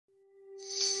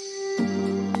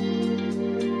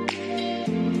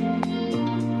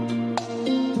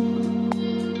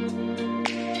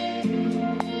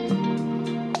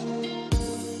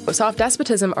soft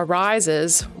despotism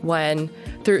arises when,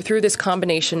 through this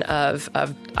combination of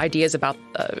ideas about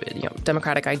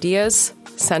democratic ideas,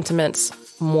 sentiments,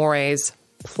 mores,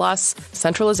 plus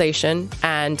centralization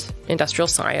and industrial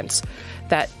science,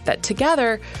 that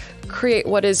together create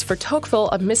what is, for Tocqueville,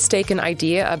 a mistaken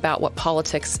idea about what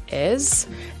politics is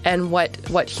and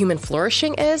what human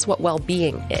flourishing is, what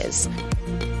well-being is.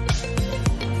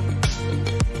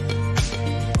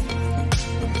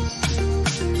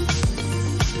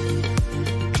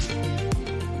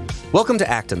 Welcome to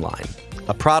Acton Line,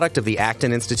 a product of the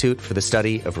Acton Institute for the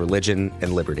Study of Religion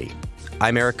and Liberty.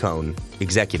 I'm Eric Cohn,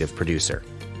 executive producer.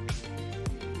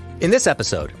 In this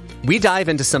episode, we dive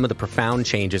into some of the profound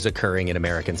changes occurring in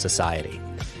American society.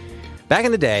 Back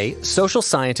in the day, social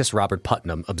scientist Robert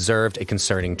Putnam observed a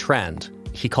concerning trend.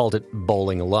 He called it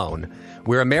bowling alone,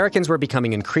 where Americans were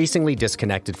becoming increasingly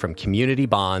disconnected from community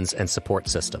bonds and support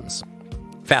systems.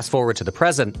 Fast forward to the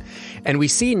present, and we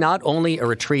see not only a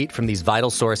retreat from these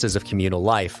vital sources of communal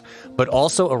life, but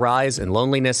also a rise in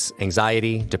loneliness,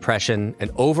 anxiety, depression, and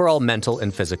overall mental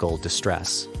and physical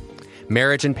distress.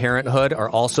 Marriage and parenthood are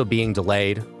also being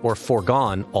delayed or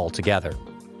foregone altogether.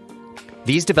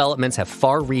 These developments have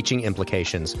far-reaching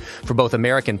implications for both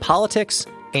American politics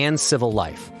and civil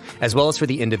life, as well as for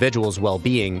the individual's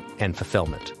well-being and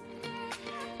fulfillment.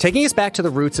 Taking us back to the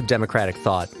roots of democratic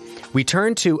thought, we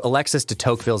turn to Alexis de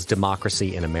Tocqueville's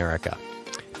Democracy in America.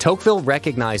 Tocqueville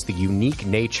recognized the unique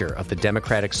nature of the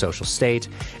democratic social state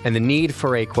and the need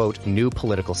for a, quote, new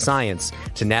political science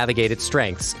to navigate its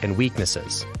strengths and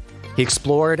weaknesses. He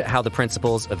explored how the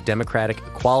principles of democratic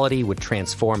equality would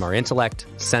transform our intellect,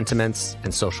 sentiments,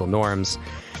 and social norms,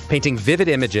 painting vivid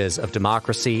images of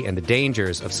democracy and the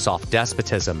dangers of soft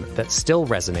despotism that still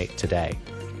resonate today.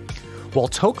 While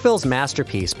Tocqueville's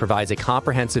masterpiece provides a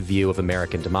comprehensive view of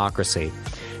American democracy,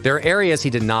 there are areas he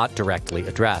did not directly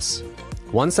address.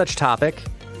 One such topic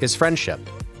is friendship,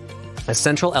 a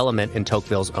central element in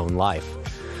Tocqueville's own life.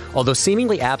 Although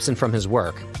seemingly absent from his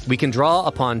work, we can draw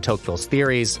upon Tocqueville's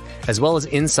theories, as well as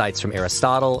insights from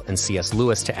Aristotle and C.S.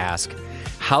 Lewis to ask,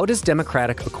 how does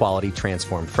democratic equality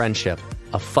transform friendship,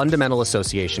 a fundamental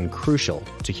association crucial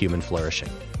to human flourishing?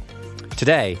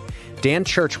 Today, Dan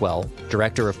Churchwell,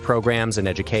 Director of Programs and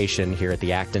Education here at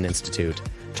the Acton Institute,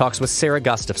 talks with Sarah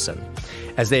Gustafson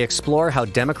as they explore how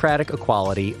democratic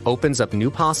equality opens up new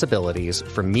possibilities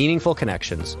for meaningful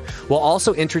connections, while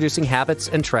also introducing habits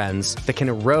and trends that can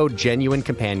erode genuine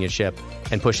companionship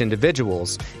and push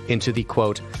individuals into the,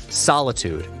 quote,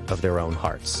 solitude of their own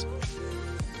hearts.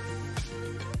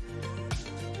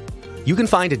 You can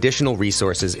find additional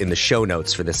resources in the show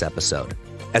notes for this episode,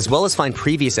 as well as find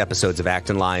previous episodes of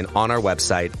Acton Line on our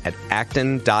website at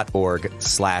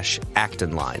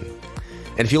acton.org/actonline.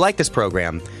 And if you like this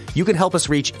program, you can help us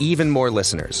reach even more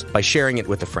listeners by sharing it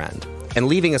with a friend and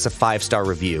leaving us a 5-star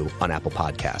review on Apple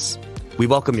Podcasts. We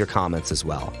welcome your comments as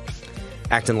well.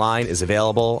 Acton Line is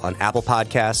available on Apple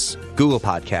Podcasts, Google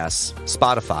Podcasts,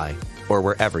 Spotify, or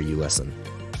wherever you listen.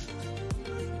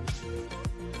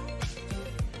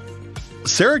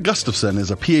 Sarah Gustafson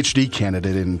is a PhD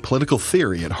candidate in political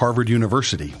theory at Harvard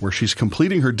University, where she's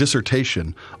completing her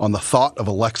dissertation on the thought of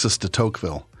Alexis de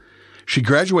Tocqueville. She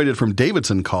graduated from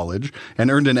Davidson College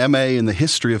and earned an MA in the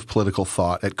history of political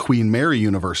thought at Queen Mary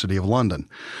University of London,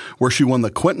 where she won the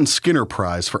Quentin Skinner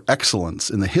Prize for Excellence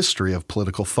in the History of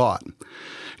Political Thought.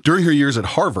 During her years at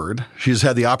Harvard, she has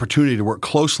had the opportunity to work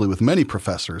closely with many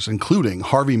professors, including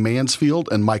Harvey Mansfield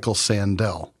and Michael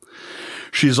Sandel.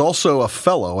 She is also a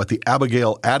fellow at the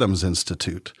Abigail Adams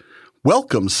Institute.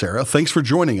 Welcome, Sarah. Thanks for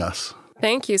joining us.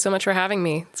 Thank you so much for having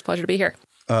me. It's a pleasure to be here.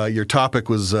 Your topic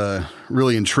was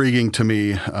really intriguing to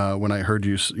me when I heard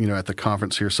you, at the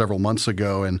conference here several months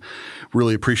ago, and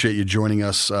really appreciate you joining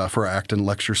us for our Acton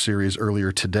lecture series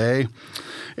earlier today.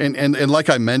 And like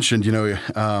I mentioned,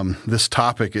 this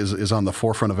topic is on the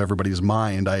forefront of everybody's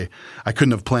mind. I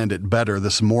couldn't have planned it better.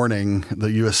 This morning,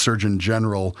 the U.S. Surgeon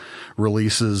General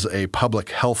releases a public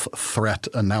health threat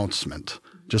announcement.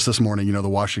 Just this morning, the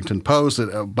Washington Post,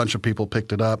 a bunch of people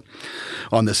picked it up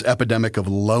on this epidemic of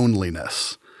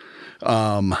loneliness.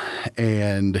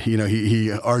 And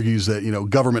he argues that,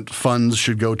 government funds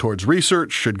should go towards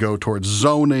research, should go towards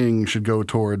zoning, should go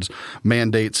towards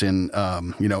mandates in,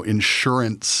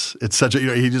 insurance, et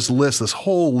cetera. He just lists this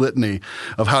whole litany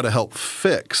of how to help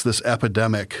fix this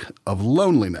epidemic of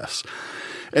loneliness.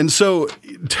 And so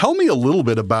tell me a little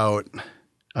bit about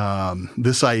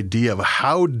this idea of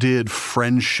how did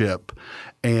friendship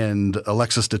and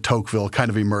Alexis de Tocqueville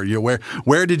kind of emerge?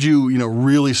 Where did you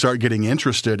really start getting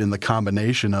interested in the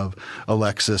combination of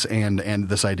Alexis and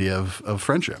this idea of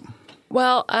friendship?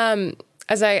 Well,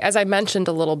 As I mentioned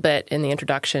a little bit in the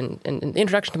introduction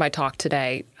to my talk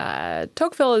today,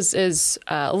 Tocqueville is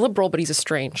a liberal, but he's a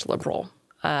strange liberal.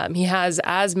 He has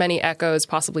as many echoes,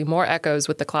 possibly more echoes,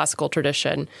 with the classical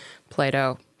tradition,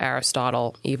 Plato,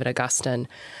 Aristotle, even Augustine,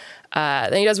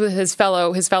 than he does with his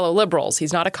fellow liberals.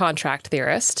 He's not a contract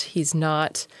theorist. He's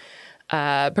not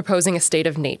proposing a state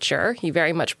of nature. He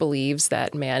very much believes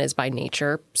that man is by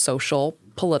nature social,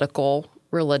 political,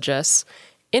 religious,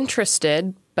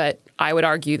 interested, but I would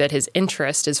argue that his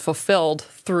interest is fulfilled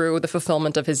through the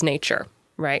fulfillment of his nature,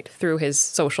 right? Through his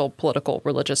social, political,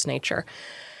 religious nature.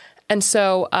 And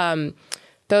so,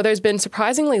 though there's been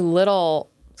surprisingly little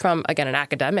from, again, an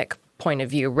academic point of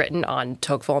view written on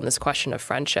Tocqueville and this question of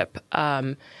friendship,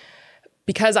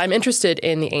 because I'm interested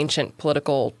in the ancient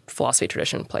political philosophy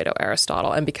tradition, Plato,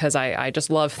 Aristotle, and because I just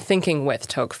love thinking with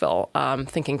Tocqueville,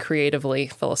 thinking creatively,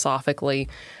 philosophically,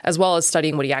 as well as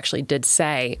studying what he actually did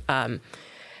say,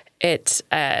 it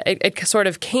sort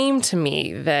of came to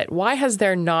me that why has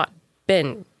there not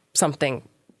been something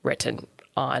written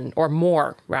on, or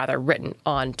more rather written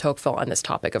on Tocqueville on this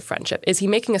topic of friendship? Is he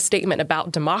making a statement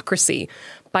about democracy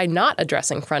by not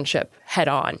addressing friendship head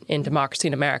on in Democracy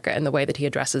in America in the way that he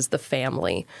addresses the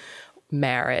family,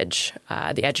 marriage,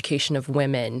 the education of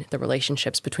women, the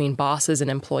relationships between bosses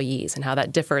and employees, and how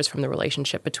that differs from the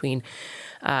relationship between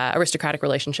aristocratic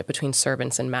relationship between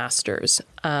servants and masters?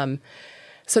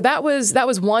 So that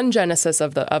was one genesis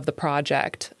of the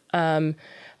project.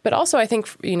 But also, I think,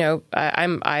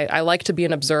 I like to be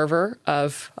an observer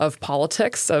of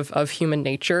politics, of human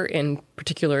nature in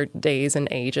particular days and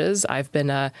ages. I've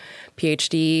been a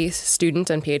PhD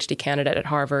student and PhD candidate at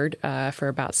Harvard for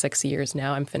about 6 years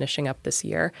now. I'm finishing up this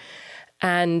year.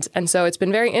 And so it's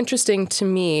been very interesting to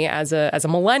me as a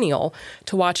millennial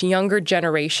to watch younger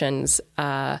generations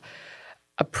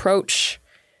approach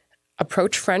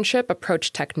friendship,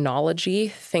 approach technology,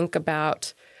 think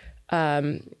about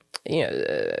okay, you're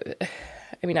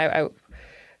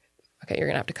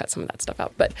going to have to cut some of that stuff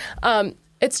out. But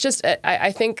it's just,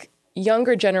 I think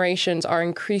younger generations are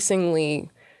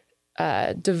increasingly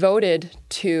devoted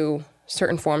to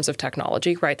certain forms of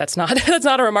technology, right? That's not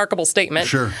a remarkable statement.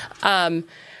 Sure.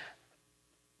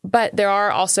 But there are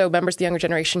also members of the younger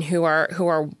generation who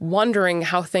are wondering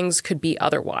how things could be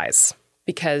otherwise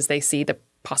because they see the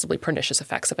possibly pernicious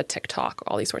effects of a TikTok,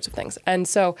 all these sorts of things. And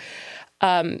so,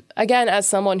 again, as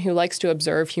someone who likes to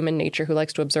observe human nature, who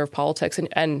likes to observe politics,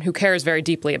 and who cares very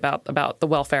deeply about the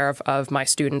welfare of my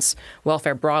students,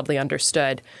 welfare broadly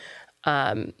understood,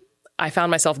 I found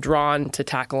myself drawn to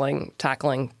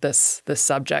tackling this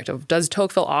subject of, does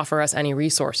Tocqueville offer us any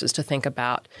resources to think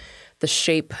about the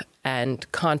shape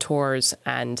and contours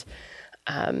and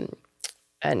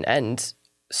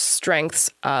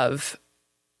strengths of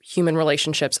human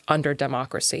relationships under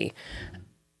democracy,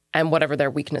 and whatever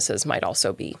their weaknesses might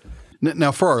also be.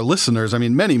 Now, for our listeners, I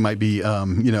mean, many might be,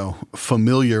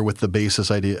 familiar with the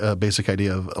basic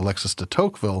idea of Alexis de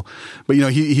Tocqueville, but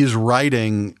he's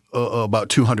writing about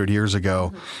 200 years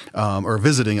ago, or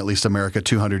visiting at least America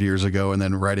 200 years ago, and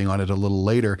then writing on it a little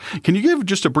later. Can you give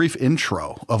just a brief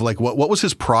intro of what was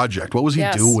his project? What was he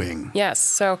doing? Yes.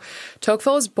 So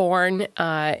Tocqueville was born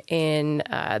in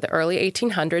the early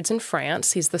 1800s in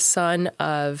France. He's the son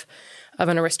of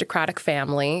an aristocratic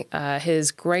family.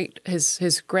 His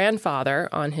grandfather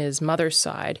on his mother's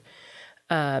side,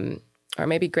 or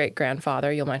maybe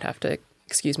great-grandfather, you might have to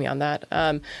excuse me on that.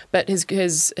 But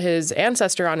his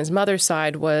ancestor on his mother's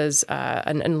side was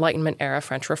an Enlightenment-era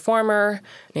French reformer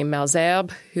named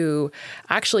Malesherbes, who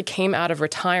actually came out of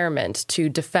retirement to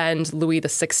defend Louis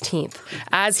XVI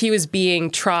as he was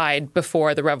being tried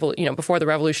before the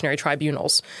revolutionary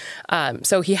tribunals.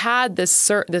 So he had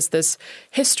this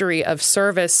history of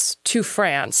service to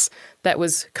France that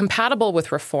was compatible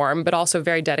with reform, but also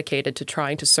very dedicated to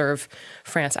trying to serve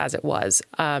France as it was.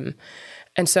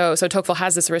 And so Tocqueville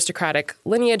has this aristocratic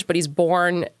lineage, but he's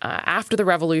born after the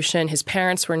revolution. His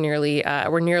parents were nearly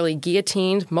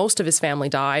guillotined. Most of his family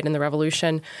died in the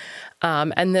revolution.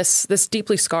 And this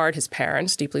deeply scarred his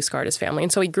parents, deeply scarred his family.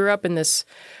 And so he grew up in this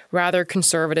rather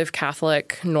conservative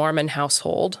Catholic Norman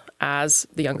household as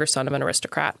the younger son of an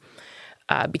aristocrat,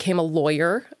 became a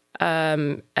lawyer.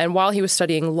 And while he was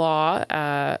studying law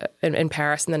in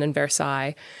Paris and then in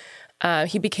Versailles,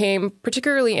 he became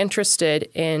particularly interested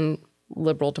in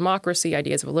liberal democracy,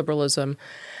 ideas of liberalism.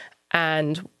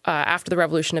 And after the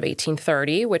Revolution of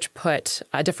 1830, which put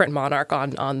a different monarch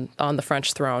on the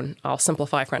French throne, I'll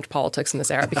simplify French politics in this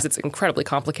era because it's incredibly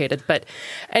complicated. But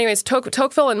anyways,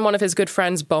 Tocqueville and one of his good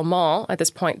friends, Beaumont, at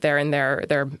this point they're in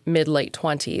their mid-late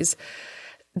 20s,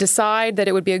 decide that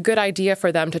it would be a good idea for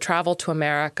them to travel to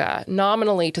America,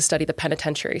 nominally to study the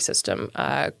penitentiary system.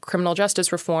 Criminal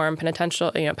justice reform,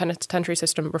 penitentiary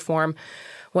system reform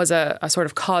was a sort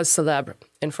of cause célèbre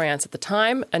in France at the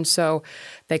time, and so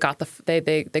they got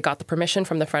the permission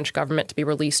from the French government to be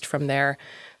released from their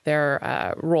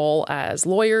role as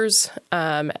lawyers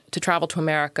to travel to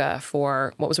America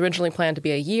for what was originally planned to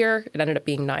be a year. It ended up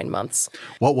being 9 months.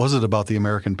 What was it about the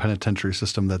American penitentiary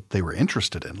system that they were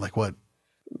interested in? Like what?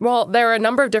 Well, there are a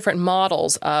number of different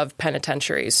models of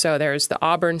penitentiaries. So there's the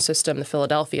Auburn system, the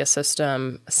Philadelphia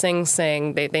system, Sing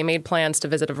Sing. They made plans to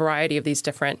visit a variety of these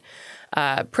different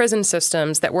prison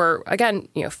systems that were, again,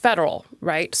 federal,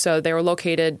 right? So they were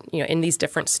located, in these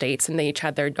different states, and they each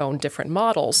had their own different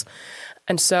models.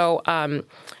 And so,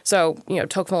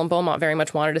 Tocqueville and Beaumont very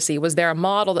much wanted to see, was there a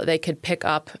model that they could pick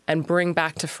up and bring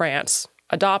back to France,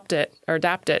 adopt it or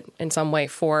adapt it in some way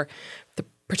for the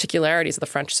particularities of the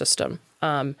French system?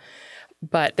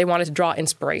 But they wanted to draw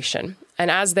inspiration.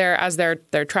 And as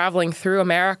they're traveling through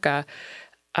America,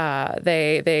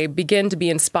 they begin to be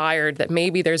inspired that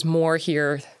maybe there's more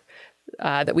here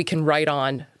that we can write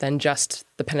on than just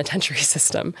the penitentiary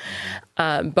system.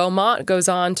 Beaumont goes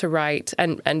on to write,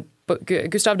 and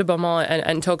Gustave de Beaumont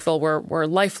and Tocqueville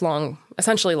were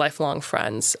essentially lifelong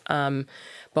friends.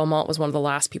 Beaumont was one of the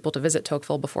last people to visit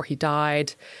Tocqueville before he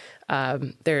died.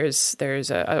 There's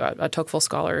a Tocqueville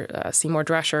scholar, Seymour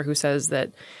Drescher, who says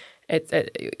that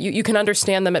you can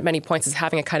understand them at many points as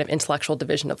having a kind of intellectual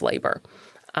division of labor.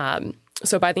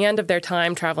 So by the end of their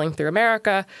time traveling through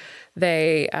America,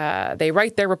 they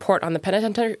write their report on the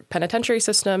penitentiary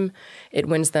system. It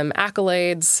wins them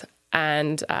accolades,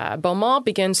 and Beaumont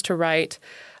begins to write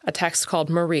a text called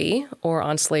Marie, or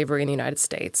On Slavery in the United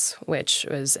States, which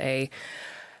was a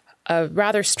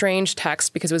rather strange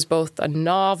text because it was both a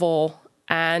novel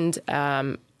and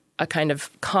a kind of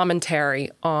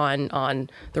commentary on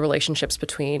the relationships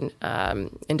between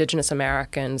Indigenous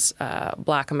Americans,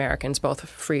 Black Americans, both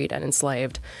freed and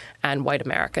enslaved, and white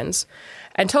Americans.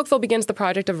 And Tocqueville begins the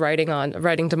project of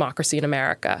writing Democracy in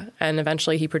America, and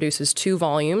eventually he produces 2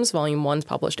 volumes. Volume 1 is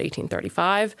published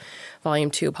 1835,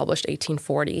 Volume 2 published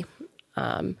 1840.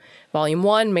 Volume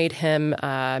 1 made him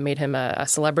a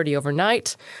celebrity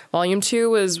overnight. Volume 2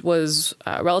 was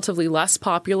relatively less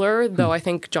popular, though I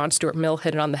think John Stuart Mill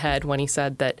hit it on the head when he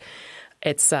said that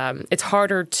it's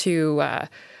harder to.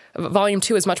 Volume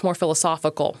 2 is much more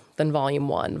philosophical than Volume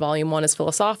 1. Volume 1 is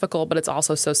philosophical, but it's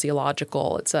also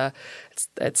sociological. It's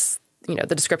the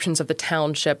descriptions of the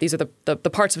township. These are the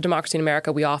parts of Democracy in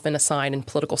America we often assign in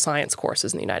political science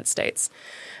courses in the United States.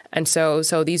 And so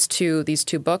these two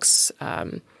books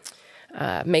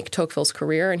make Tocqueville's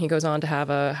career, and he goes on to have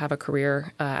a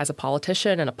career as a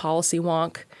politician and a policy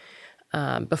wonk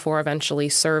before eventually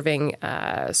serving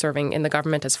in the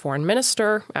government as foreign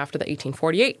minister after the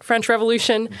 1848 French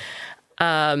Revolution,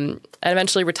 and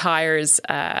eventually retires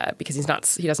because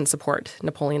he doesn't support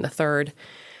Napoleon III,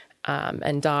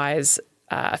 and dies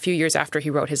a few years after he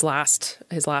wrote his last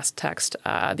text,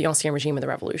 The Ancien Régime and the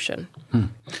Revolution.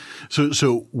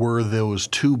 So were those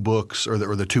 2 books or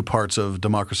the 2 parts of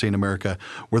Democracy in America,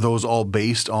 were those all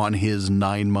based on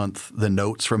the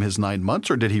notes from his 9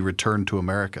 months, or did he return to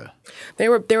America? They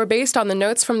were based on the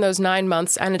notes from those 9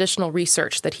 months and additional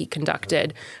research that he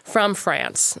conducted from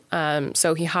France.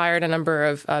 So he hired a number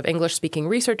of English-speaking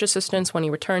research assistants when he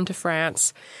returned to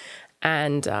France,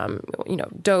 and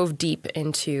dove deep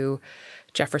into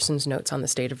Jefferson's notes on the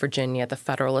state of Virginia, the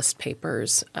Federalist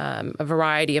Papers, a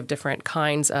variety of different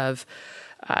kinds of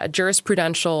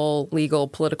jurisprudential, legal,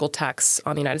 political texts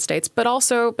on the United States, but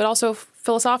also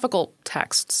philosophical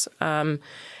texts. And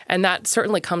that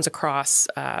certainly comes across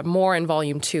more in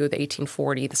Volume 2, the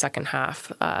 1840, the second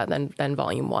half, than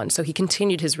Volume 1. So he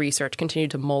continued his research,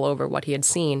 continued to mull over what he had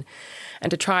seen,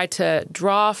 and to try to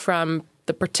draw from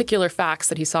the particular facts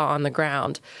that he saw on the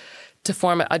ground to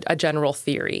form a general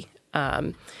theory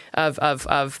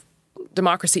of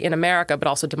democracy in America, but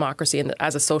also democracy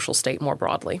as a social state more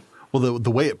broadly. Well,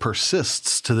 the way it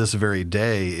persists to this very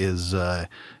day is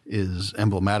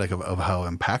emblematic of how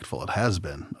impactful it has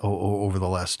been over the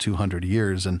last 200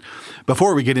 years. And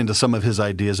before we get into some of his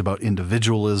ideas about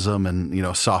individualism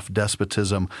and soft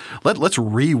despotism, let's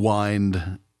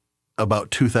rewind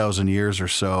about 2,000 years or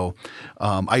so.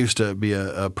 I used to be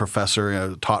a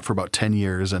professor, taught for about 10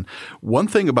 years. And one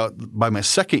thing by my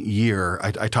second year,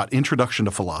 I taught Introduction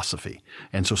to Philosophy.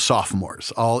 And so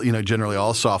sophomores, generally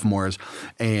all sophomores.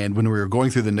 And when we were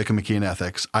going through the Nicomachean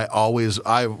Ethics, I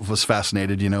was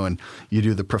fascinated, and you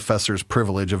do the professor's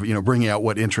privilege of, bringing out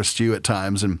what interests you at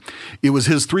times. And it was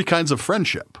his 3 kinds of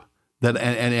friendship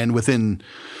and within,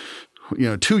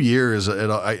 2 years,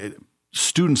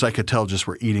 students, I could tell, just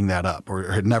were eating that up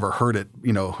or had never heard it,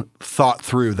 thought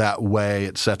through that way,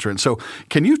 et cetera. And so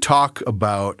can you talk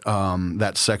about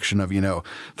that section of,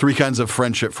 three kinds of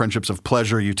friendships of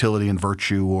pleasure, utility, and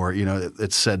virtue, or,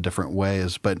 it's said different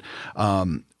ways. But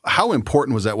how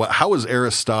important was that? How was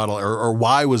Aristotle or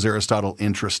why was Aristotle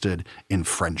interested in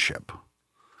friendship?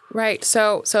 Right.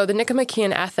 So the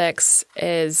Nicomachean Ethics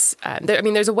is,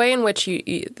 there's a way in which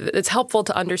it's helpful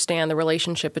to understand the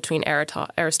relationship between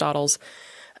Aristotle's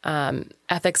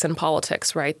ethics and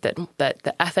politics, right? That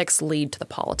the ethics lead to the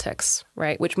politics,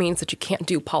 right? Which means that you can't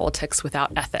do politics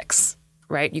without ethics,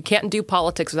 right? You can't do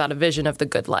politics without a vision of the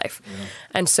good life. Yeah.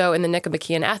 And so in the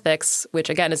Nicomachean Ethics, which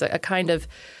again is a kind of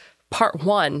part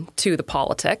one to the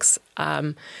politics,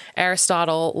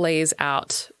 Aristotle lays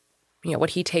out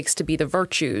what he takes to be the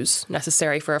virtues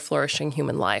necessary for a flourishing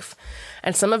human life.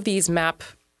 And some of these map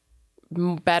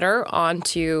better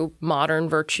onto modern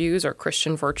virtues or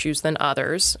Christian virtues than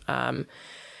others.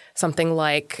 Something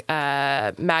like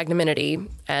magnanimity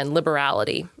and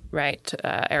liberality, right?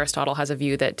 Aristotle has a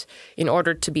view that in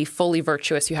order to be fully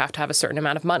virtuous, you have to have a certain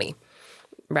amount of money,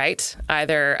 right?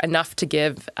 Either enough to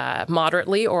give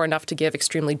moderately or enough to give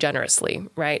extremely generously,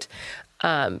 right?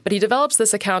 But he develops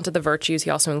this account of the virtues. He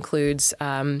also includes,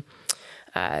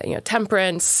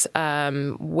 temperance,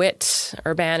 wit,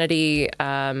 urbanity.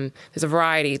 There's a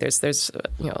variety. There's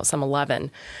some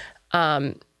 11.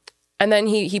 And then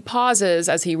he pauses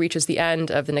as he reaches the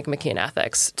end of the Nicomachean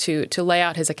Ethics to lay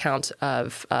out his account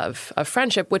of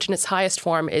friendship, which in its highest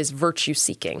form is virtue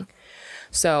seeking.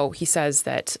 So he says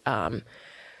that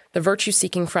the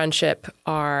virtue-seeking friendship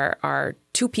are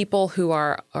two people who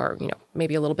are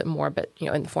maybe a little bit more, but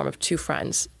in the form of two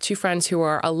friends who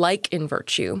are alike in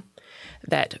virtue,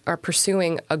 that are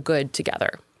pursuing a good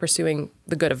together, pursuing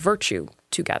the good of virtue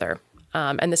together.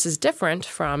 And this is different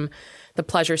from the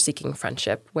pleasure-seeking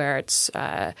friendship, where it's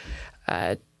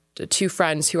two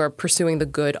friends who are pursuing the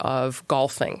good of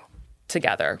golfing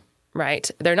together.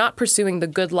 Right? They're not pursuing the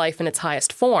good life in its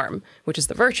highest form, which is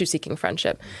the virtue-seeking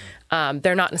friendship.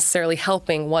 They're not necessarily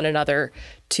helping one another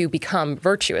to become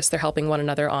virtuous. They're helping one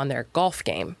another on their golf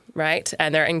game, right?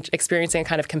 And they're experiencing a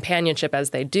kind of companionship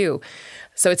as they do.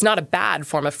 So it's not a bad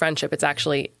form of friendship. It's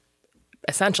actually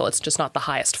essential. It's just not the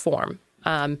highest form.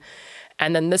 And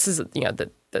then this is,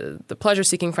 the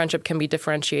pleasure-seeking friendship can be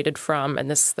differentiated from,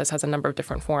 and this has a number of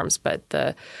different forms, but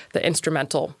the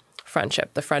instrumental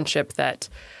friendship, the friendship that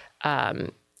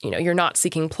you're not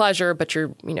seeking pleasure, but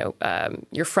you're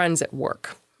friends at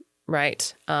work,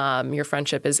 right? Your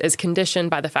friendship is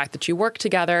conditioned by the fact that you work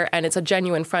together, and it's a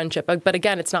genuine friendship. But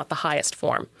again, it's not the highest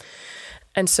form.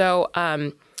 And so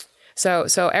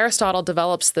Aristotle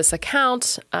develops this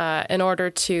account in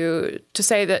order to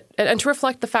say that, and to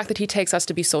reflect the fact that he takes us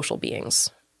to be social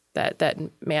beings. That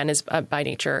man is by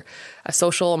nature a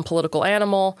social and political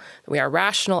animal. We are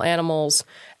rational animals.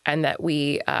 And that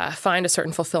we find a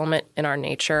certain fulfillment in our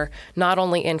nature, not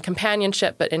only in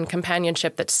companionship, but in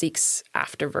companionship that seeks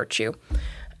after virtue.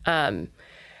 And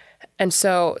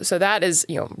so that is,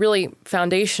 really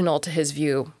foundational to his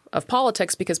view of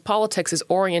politics, because politics is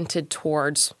oriented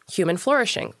towards human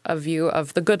flourishing, a view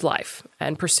of the good life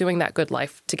and pursuing that good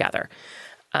life together.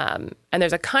 And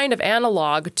there's a kind of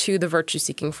analog to the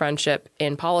virtue-seeking friendship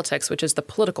in politics, which is the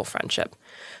political friendship.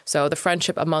 So the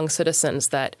friendship among citizens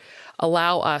that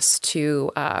allow us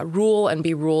to rule and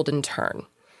be ruled in turn,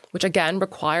 which again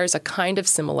requires a kind of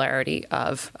similarity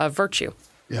of virtue.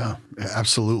 Yeah,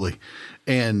 absolutely.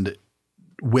 And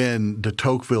when de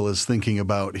Tocqueville is thinking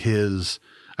about his,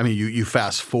 you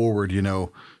fast forward,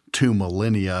 2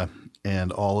 millennia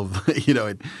and all of,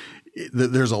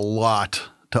 there's a lot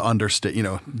to understate,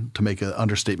 to make an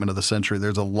understatement of the century,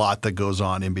 there's a lot that goes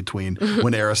on in between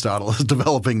when Aristotle is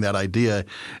developing that idea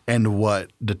and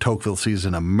what de Tocqueville sees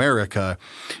in America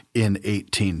in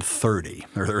 1830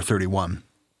 or 31.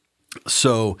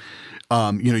 So,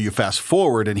 you fast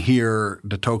forward and here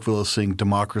de Tocqueville is seeing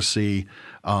democracy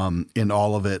in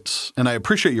all of its – and I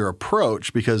appreciate your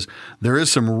approach because there is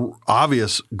some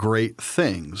obvious great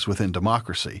things within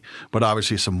democracy, but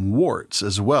obviously some warts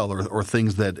as well or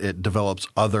things that it develops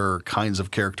other kinds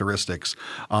of characteristics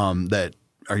that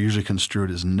are usually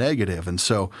construed as negative. And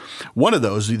so one of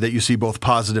those that you see both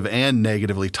positive and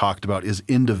negatively talked about is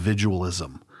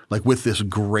individualism. Like with this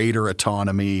greater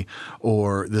autonomy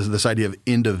or this idea of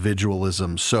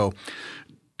individualism. So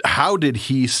how did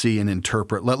he see and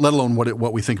interpret, let alone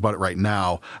what we think about it right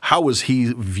now, how was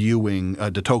he viewing,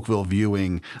 de Tocqueville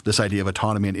viewing this idea of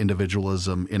autonomy and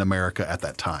individualism in America at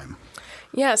that time?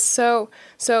 Yes. So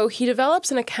he develops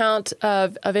an account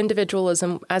of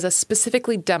individualism as a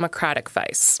specifically democratic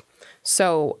vice.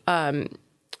 So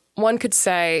one could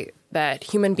say that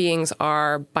human beings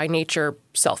are by nature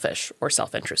selfish or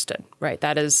self-interested, right?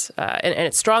 That is, in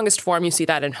its strongest form, you see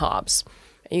that in Hobbes.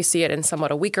 You see it in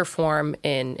somewhat a weaker form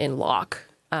in Locke.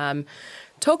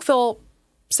 Tocqueville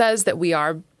says that we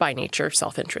are by nature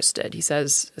self-interested. He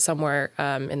says somewhere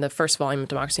in the first volume of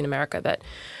Democracy in America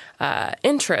that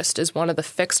interest is one of the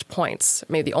fixed points,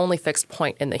 maybe the only fixed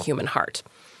point in the human heart.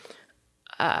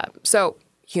 So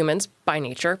humans, by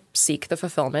nature, seek the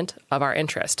fulfillment of our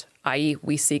interest, i.e.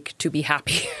 we seek to be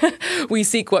happy. We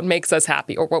seek what makes us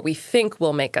happy or what we think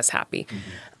will make us happy.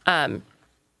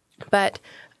 But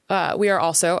we are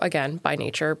also, again, by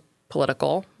nature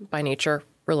political, by nature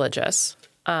religious.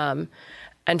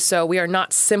 And so we are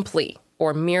not simply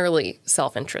or merely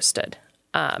self-interested.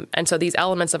 And so these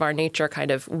elements of our nature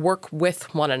kind of work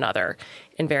with one another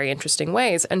in very interesting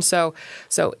ways. And so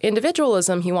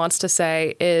individualism, he wants to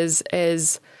say,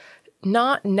 is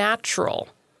not natural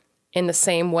in the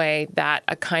same way that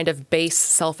a kind of base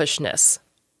selfishness,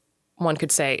 one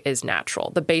could say, is natural.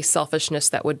 The base selfishness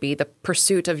that would be the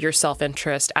pursuit of your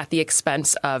self-interest at the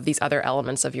expense of these other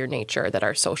elements of your nature that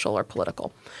are social or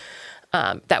political.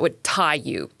 That would tie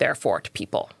you, therefore, to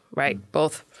people, right?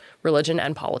 Both religion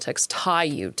and politics tie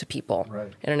you to people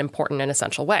in an important and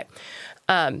essential way.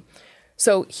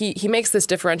 So he makes this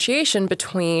differentiation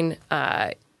between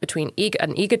an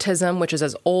egotism, which is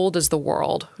as old as the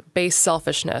world, base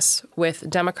selfishness, with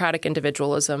democratic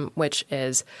individualism, which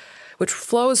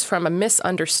flows from a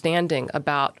misunderstanding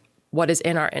about what is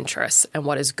in our interests and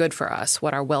what is good for us,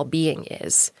 what our well-being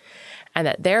is, and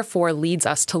that therefore leads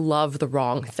us to love the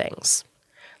wrong things,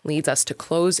 leads us to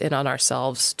close in on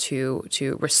ourselves, to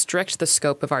restrict the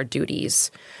scope of our duties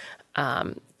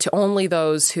to only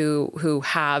those who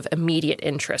have immediate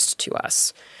interest to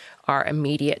us, our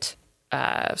immediate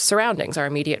surroundings, our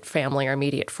immediate family, our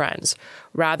immediate friends,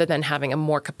 rather than having a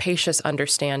more capacious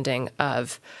understanding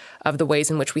of the ways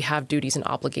in which we have duties and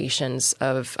obligations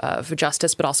of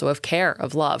justice, but also of care,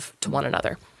 of love to one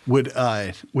another. Would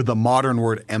the modern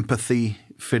word empathy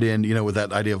fit in, with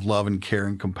that idea of love and care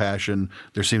and compassion?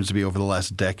 There seems to be over the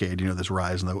last decade, this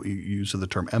rise in the use of the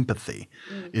term empathy.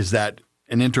 Is that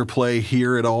an interplay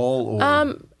here at all?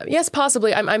 Or? Yes,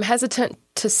 possibly. I'm hesitant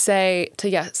to say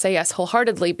yes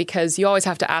wholeheartedly, because you always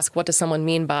have to ask, what does someone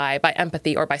mean by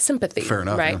empathy or by sympathy? Fair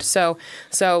enough. Right. Yeah.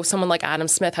 So someone like Adam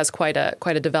Smith has quite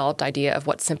a developed idea of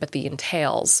what sympathy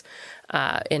entails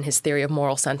in his theory of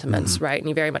moral sentiments, right? And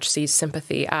he very much sees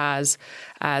sympathy as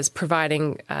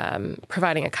providing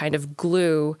a kind of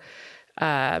glue.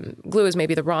 Glue is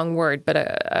maybe the wrong word, but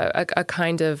a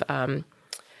kind of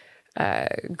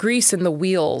grease in the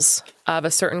wheels of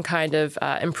a certain kind of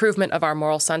improvement of our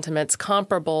moral sentiments,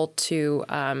 comparable to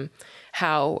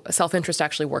how self-interest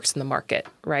actually works in the market,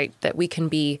 right? That we can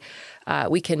be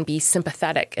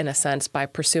sympathetic in a sense by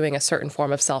pursuing a certain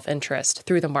form of self-interest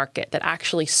through the market that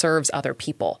actually serves other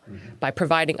people by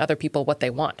providing other people what they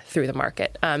want through the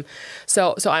market.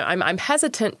 So I'm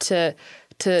hesitant to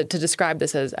describe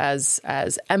this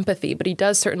as empathy, but he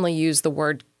does certainly use the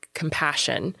word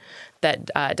compassion,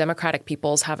 that democratic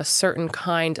peoples have a certain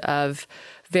kind of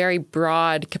very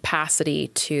broad capacity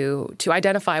to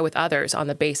identify with others on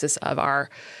the basis of our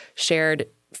shared,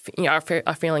 our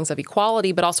feelings of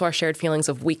equality, but also our shared feelings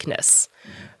of weakness,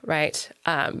 right?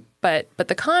 But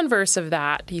the converse of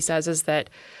that, he says, is that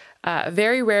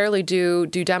very rarely do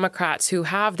Democrats who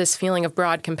have this feeling of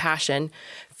broad compassion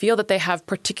feel that they have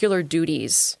particular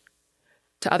duties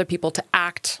to other people to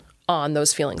act on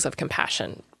those feelings of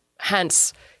compassion.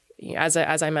 Hence, as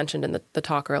I mentioned in the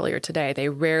talk earlier today, they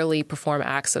rarely perform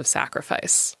acts of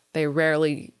sacrifice. They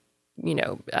rarely,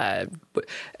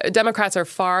 Democrats are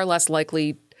far less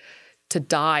likely to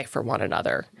die for one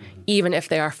another, even if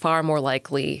they are far more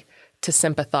likely to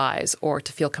sympathize or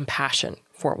to feel compassion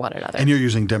for one another. And you're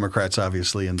using Democrats,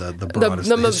 obviously, in the broadest,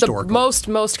 the historical.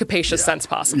 The most capacious sense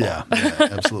possible. Yeah,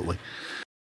 absolutely.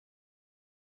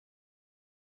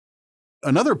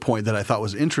 Another point that I thought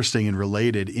was interesting and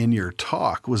related in your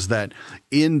talk was that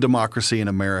in Democracy in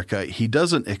America, he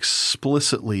doesn't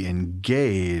explicitly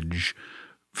engage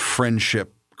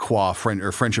friendship or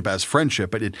friendship as friendship,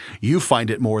 but you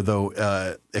find it more,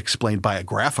 though, explained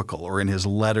biographical or in his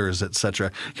letters, et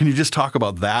cetera. Can you just talk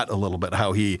about that a little bit,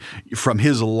 how from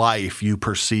his life, you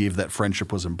perceive that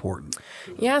friendship was important?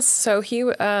 Yes. So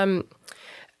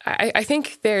I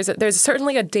think there's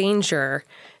certainly a danger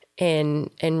in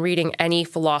reading any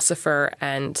philosopher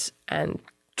and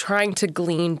trying to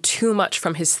glean too much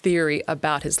from his theory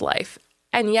about his life.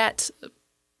 And yet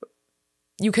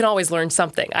you can always learn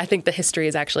something. I think the history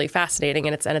is actually fascinating,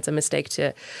 and it's a mistake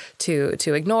to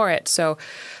ignore it. So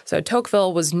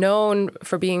Tocqueville was known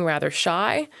for being rather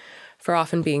shy, for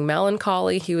often being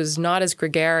melancholy. He was not as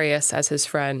gregarious as his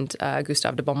friend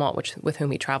Gustave de Beaumont, with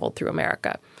whom he traveled through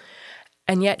America.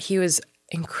 And yet he was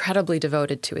incredibly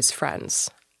devoted to his friends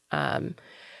and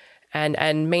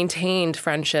maintained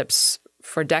friendships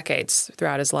for decades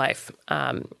throughout his life.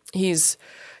 He's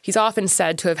often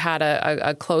said to have had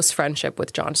a close friendship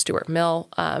with John Stuart Mill.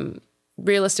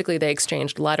 Realistically, they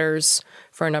exchanged letters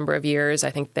for a number of years.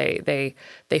 I think they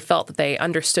felt that they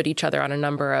understood each other on a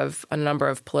number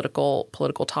of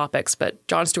political topics. But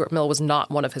John Stuart Mill was not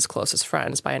one of his closest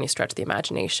friends by any stretch of the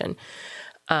imagination.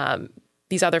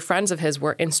 These other friends of his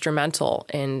were instrumental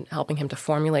in helping him to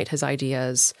formulate his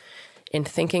ideas, in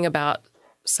thinking about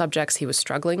subjects he was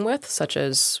struggling with, such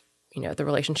as the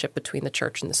relationship between the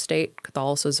church and the state,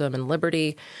 Catholicism and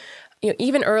liberty.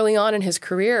 Even early on in his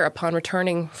career, upon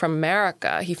returning from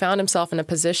America, he found himself in a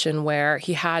position where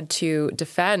he had to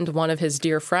defend one of his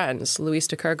dear friends, Louis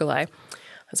de Kergolay,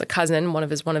 as a cousin, one of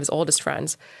his oldest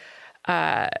friends,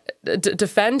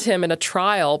 defend him in a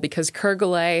trial because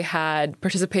Kergolay had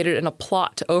participated in a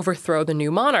plot to overthrow the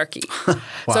new monarchy. Wow.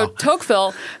 So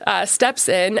Tocqueville steps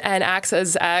in and acts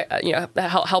as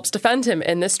helps defend him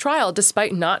in this trial,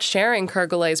 despite not sharing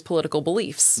Kergolay's political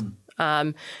beliefs.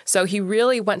 So he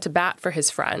really went to bat for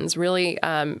his friends, really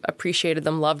appreciated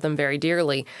them, loved them very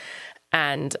dearly.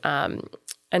 And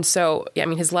so,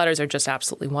 his letters are just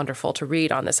absolutely wonderful to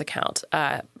read on this account.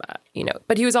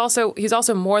 But he was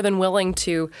also more than willing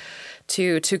to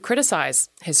criticize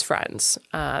his friends.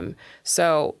 One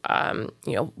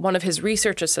of his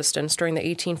research assistants during the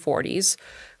 1840s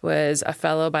was a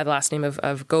fellow by the last name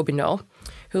of Gobineau,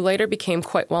 who later became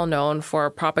quite well known for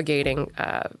propagating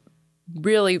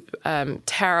really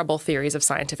terrible theories of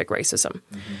scientific racism.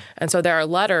 Mm-hmm. And so there are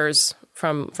letters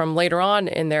from later on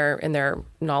in their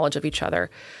knowledge of each other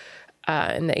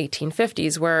in the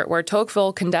 1850s where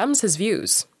Tocqueville condemns his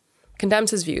views,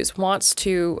 wants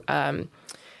to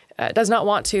does not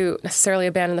want to necessarily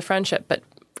abandon the friendship, but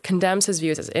condemns his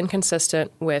views as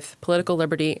inconsistent with political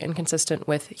liberty, inconsistent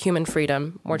with human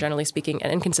freedom, more generally speaking,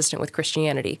 and inconsistent with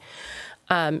Christianity.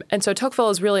 And so Tocqueville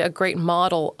is really a great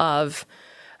model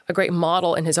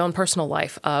in his own personal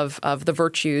life of the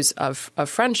virtues of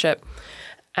friendship.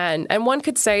 And one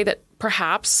could say that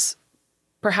perhaps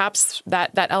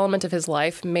that element of his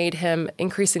life made him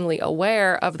increasingly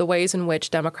aware of the ways in which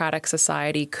democratic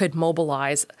society could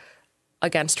mobilize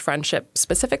against friendship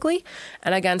specifically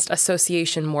and against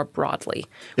association more broadly.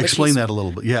 Explain that a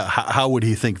little bit. Yeah. How would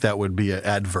he think that would be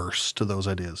adverse to those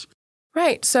ideas?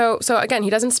 Right. So again, he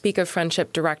doesn't speak of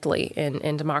friendship directly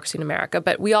in Democracy in America,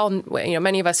 but we all,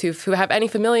 many of us who have any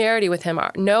familiarity with him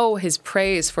know his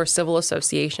praise for civil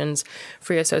associations,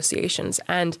 free associations.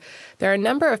 And there are a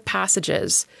number of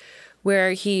passages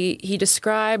where he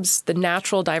describes the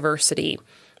natural diversity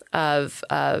of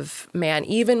man,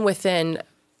 even within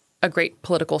a great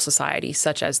political society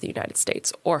such as the United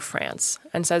States or France,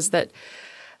 and says that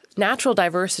natural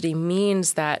diversity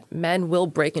means that men will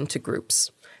break into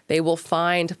groups. They will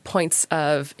find points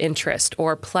of interest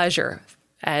or pleasure,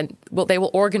 and they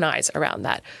will organize around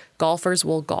that. Golfers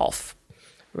will golf,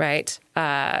 right?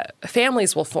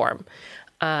 Families will form.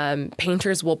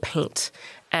 Painters will paint,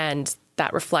 and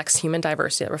that reflects human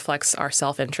diversity. That reflects our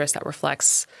self-interest. That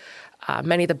reflects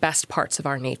many of the best parts of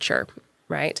our nature,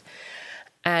 right?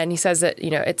 And he says that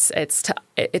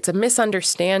it's a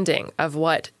misunderstanding of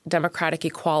what democratic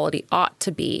equality ought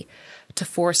to be, to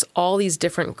force all these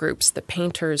different groups, the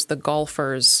painters, the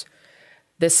golfers,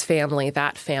 this family,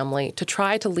 that family, to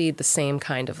try to lead the same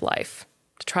kind of life,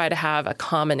 to try to have a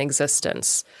common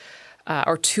existence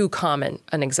or too common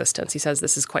an existence. He says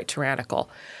this is quite tyrannical.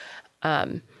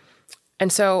 And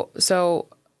so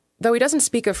though he doesn't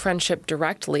speak of friendship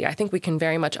directly, I think we can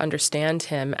very much understand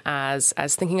him as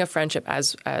thinking of friendship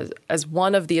as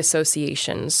one of the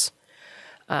associations,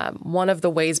 one of the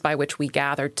ways by which we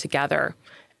gather together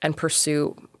and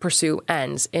pursue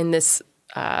ends in this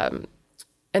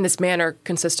manner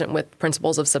consistent with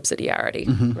principles of subsidiarity,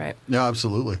 mm-hmm. right? Yeah,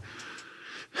 absolutely.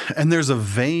 And there's a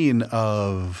vein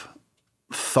of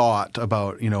thought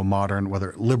about modern,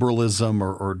 whether liberalism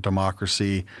or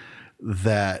democracy,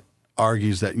 that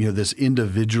argues that this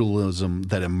individualism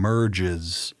that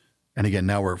emerges. And again,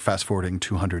 now we're fast forwarding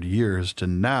 200 years to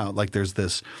now. Like there's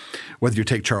this, whether you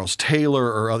take Charles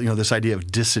Taylor or this idea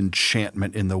of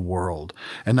disenchantment in the world,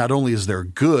 and not only is there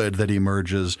good that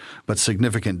emerges, but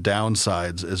significant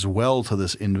downsides as well to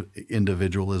this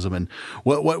individualism. And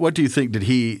what do you think? Did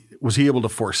he was he able to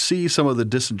foresee some of the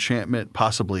disenchantment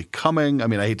possibly coming? I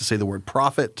mean, I hate to say the word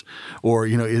prophet, or,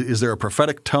 is there a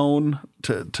prophetic tone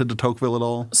to de Tocqueville at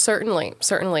all? Certainly.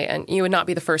 And you would not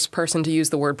be the first person to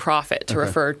use the word prophet to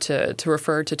refer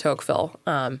to Tocqueville.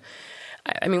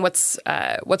 I mean, what's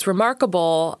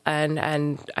remarkable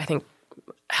and I think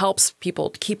helps people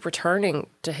keep returning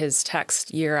to his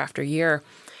text year after year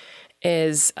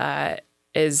is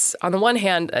on the one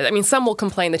hand, I mean, some will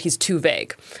complain that he's too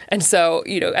vague. And so,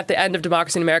 at the end of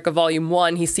Democracy in America, Volume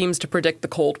 1, he seems to predict the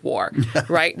Cold War,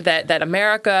 right? That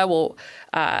America will,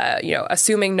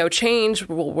 assuming no change,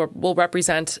 will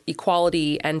represent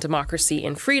equality and democracy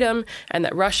in freedom, and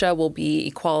that Russia will be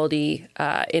equality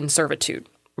in servitude,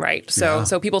 right?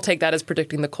 So people take that as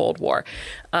predicting the Cold War.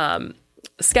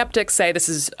 Skeptics say this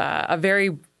is a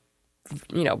very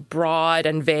broad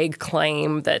and vague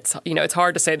claim that's, it's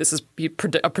hard to say this is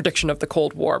a prediction of the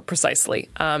Cold War precisely.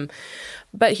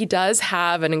 But he does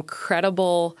have an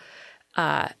incredible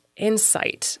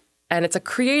insight, and it's a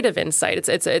creative insight.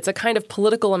 It's a kind of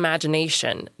political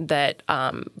imagination that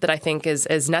I think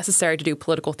is necessary to do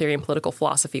political theory and political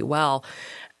philosophy well,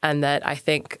 and that I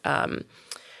think I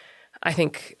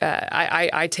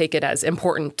take it as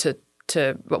important to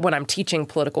when I'm teaching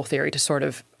political theory to sort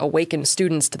of awaken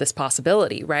students to this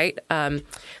possibility, right? That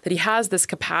he has this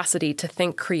capacity to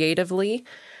think creatively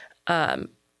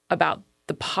about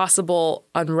the possible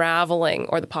unraveling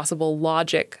or the possible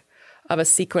logic of a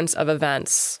sequence of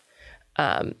events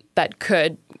that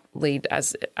could lead,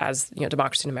 as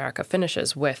Democracy in America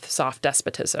finishes, with soft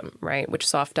despotism, right? Which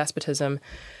soft despotism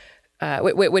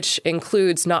which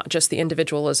includes not just the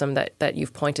individualism that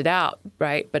you've pointed out,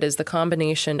 right, but is the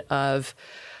combination of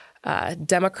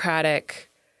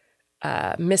democratic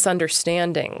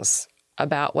misunderstandings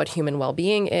about what human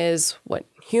well-being is, what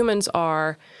humans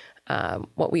are,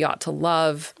 what we ought to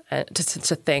love,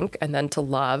 to think, and then to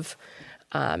love,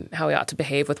 how we ought to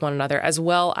behave with one another, as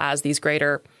well as these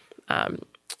greater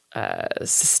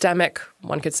systemic,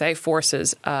 one could say,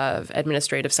 forces of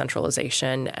administrative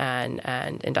centralization and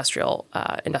industrial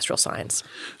science.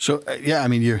 So, I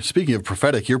mean, you're speaking of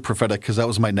prophetic. You're prophetic because that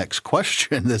was my next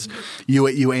question.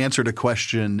 You answered a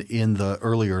question in the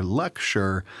earlier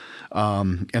lecture,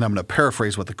 and I'm going to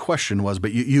paraphrase what the question was.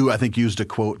 But you I think, used a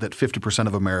quote that 50%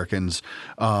 of Americans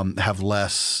have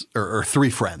less or three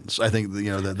friends. I think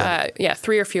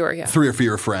three or fewer. Yeah, three or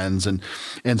fewer friends, and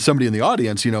somebody in the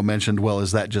audience mentioned, well,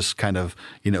 is that just kind of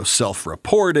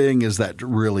self-reporting? Is that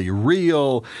really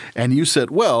real? And you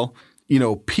said, well,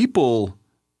 people,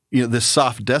 this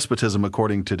soft despotism,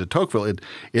 according to de Tocqueville,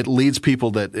 it leads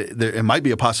people that it might be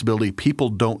a possibility people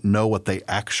don't know what they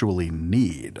actually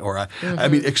need. Or I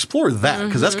mean, explore that,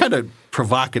 because that's kind of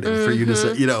provocative for you to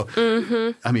say.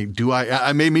 I mean,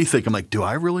 I made me think. I'm like, do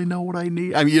I really know what I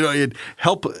need? I mean, it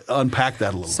help unpack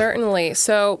that a little. Certainly. Bit.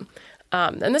 So.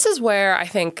 And this is where I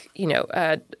think,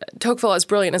 Tocqueville, as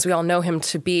brilliant as we all know him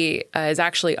to be, is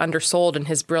actually undersold in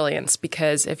his brilliance.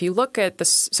 Because if you look at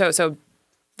this, so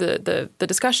the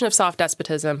discussion of soft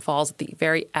despotism falls at the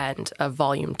very end of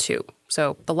Volume 2.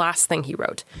 So the last thing he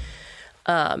wrote,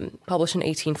 published in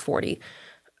 1840.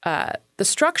 The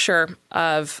structure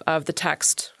of the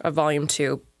text of Volume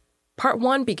 2, Part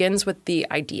 1 begins with the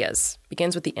ideas,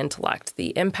 begins with the intellect,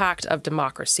 the impact of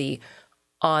democracy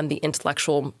on the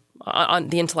intellectual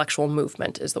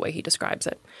movement is the way he describes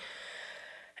it.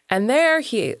 And there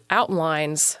he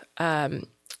outlines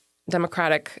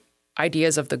democratic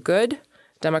ideas of the good,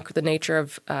 the nature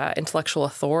of intellectual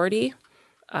authority.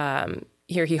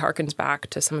 Here he harkens back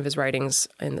to some of his writings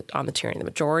on the tyranny of the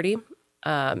majority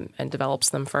and develops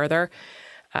them further.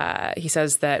 He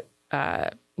says that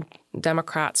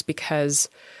Democrats, because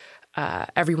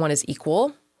everyone is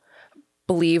equal,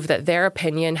 believe that their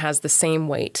opinion has the same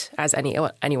weight as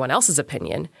anyone else's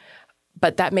opinion,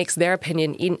 but that makes their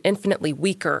opinion infinitely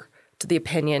weaker to the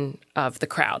opinion of the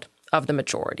crowd, of the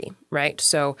majority, right?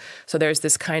 So there's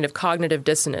this kind of cognitive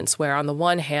dissonance where, on the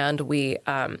one hand, we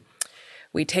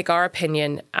take our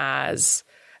opinion as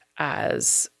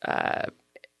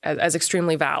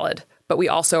extremely valid, but we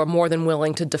also are more than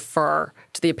willing to defer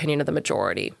to the opinion of the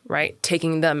majority, right?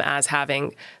 Taking them as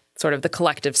having sort of the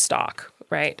collective stock,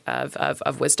 right,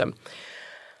 of wisdom.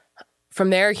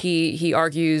 From there, he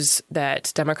argues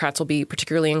that Democrats will be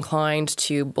particularly inclined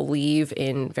to believe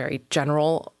in very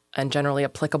general and generally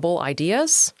applicable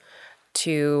ideas,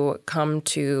 to come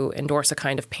to endorse a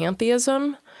kind of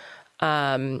pantheism,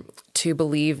 to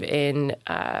believe in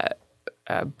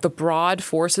the broad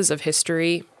forces of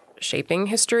history shaping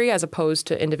history as opposed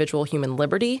to individual human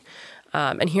liberty.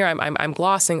 And here I'm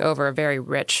glossing over a very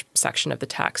rich section of the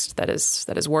text that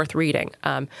is worth reading.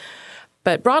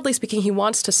 But broadly speaking, he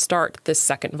wants to start this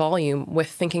second volume with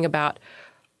thinking about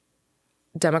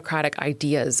democratic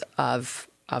ideas of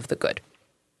the good,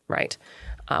 right?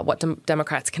 What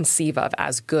Democrats conceive of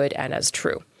as good and as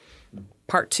true.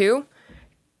 Part 2,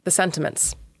 the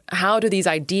sentiments. How do these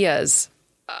ideas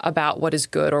about what is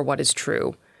good or what is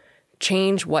true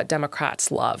change what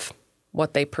Democrats love,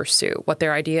 what they pursue, what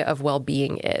their idea of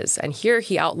well-being is? And here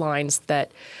he outlines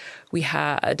that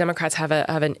Democrats have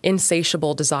an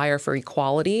insatiable desire for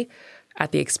equality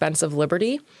at the expense of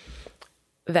liberty,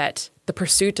 that the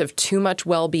pursuit of too much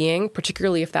well-being,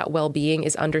 particularly if that well-being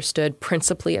is understood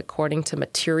principally according to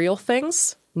material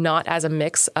things, not as a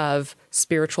mix of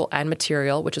spiritual and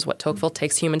material, which is what Tocqueville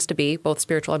takes humans to be, both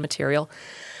spiritual and material,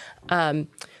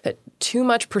 that too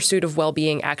much pursuit of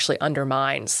well-being actually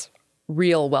undermines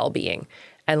real well-being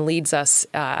and leads us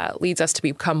to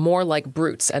become more like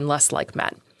brutes and less like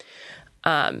men.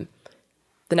 The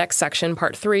next section,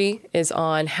 part 3, is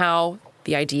on how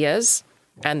the ideas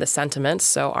and the sentiments,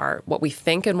 so what we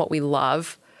think and what we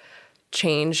love,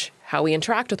 change how we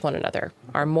interact with one another,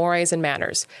 our mores and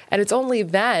manners. And it's only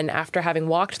then, after having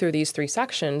walked through these 3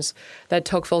 sections, that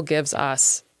Tocqueville gives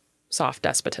us soft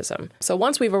despotism. So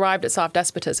once we've arrived at soft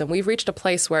despotism, we've reached a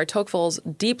place where Tocqueville's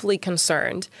deeply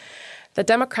concerned that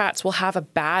Democrats will have a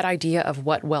bad idea of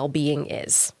what well-being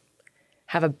is,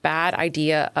 have a bad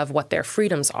idea of what their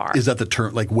freedoms are. Is that the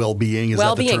term, like well-being? Is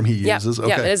well-being. That the term he uses? Yeah,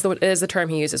 Okay. Yeah, it is the term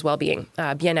he uses, well-being,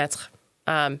 bien-être.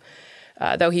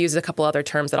 Though he uses a couple other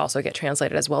terms that also get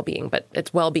translated as well-being, but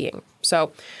it's well-being.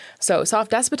 So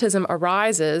soft despotism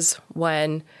arises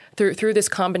when, through this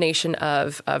combination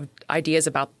of ideas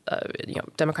about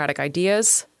democratic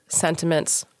ideas,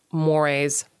 sentiments,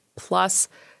 mores, plus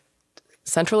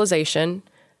centralization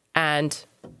and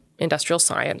industrial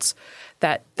science,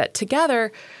 that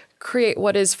together create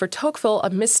what is for Tocqueville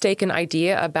a mistaken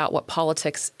idea about what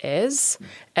politics is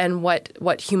and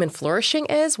what human flourishing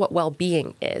is, what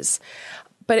well-being is.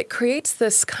 But it creates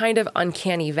this kind of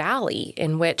uncanny valley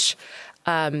in which,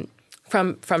 from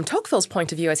Tocqueville's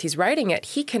point of view as he's writing it,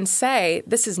 he can say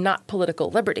this is not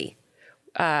political liberty.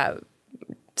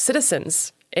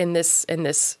 Citizens in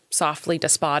this softly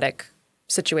despotic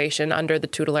situation under the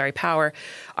tutelary power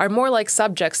are more like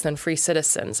subjects than free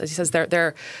citizens. As he says,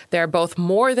 they're both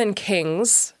more than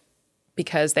kings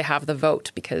because they have the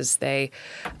vote, because they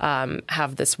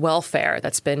have this welfare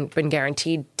that's been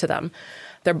guaranteed to them.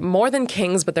 They're more than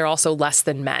kings, but they're also less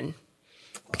than men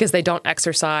because they don't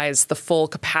exercise the full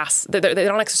capacity. They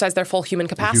don't exercise their full human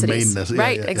capacities. Humaneness.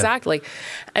 Right, Yeah. Exactly.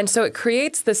 And so it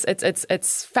creates this.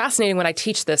 It's fascinating when I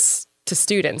teach this to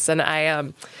students,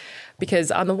 and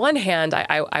because on the one hand,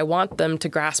 I want them to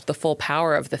grasp the full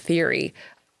power of the theory.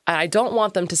 I don't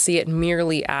want them to see it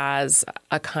merely as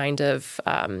a kind of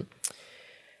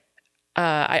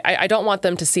I don't want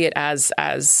them to see it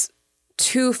as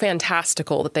too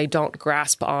fantastical that they don't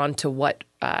grasp on to what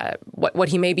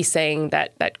he may be saying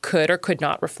that could or could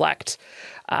not reflect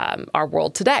our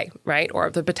world today, right?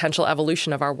 Or the potential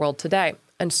evolution of our world today.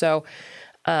 And so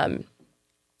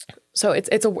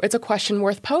it's a question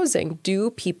worth posing. Do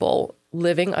people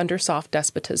living under soft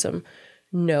despotism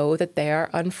know that they are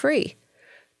unfree?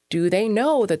 Do they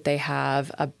know that they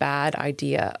have a bad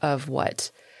idea of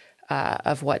what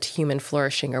human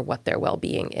flourishing or what their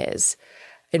well-being is?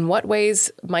 In what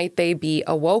ways might they be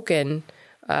awakened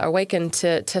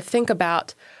to think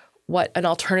about what an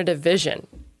alternative vision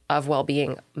of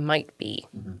well-being might be,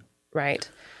 right?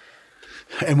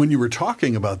 And when you were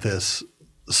talking about this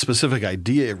specific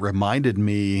idea, it reminded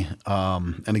me,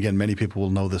 and again, many people will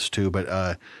know this too,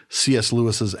 but C.S.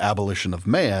 Lewis's Abolition of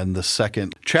Man, the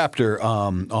second chapter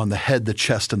on the head, the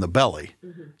chest, and the belly.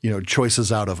 Mm-hmm.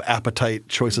 Choices out of appetite,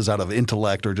 choices out of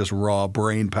intellect, or just raw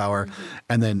brain power. Mm-hmm.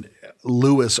 And then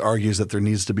Lewis argues that there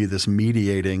needs to be this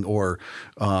mediating or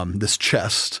this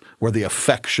chest where the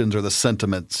affections or the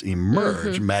sentiments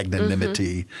emerge, mm-hmm.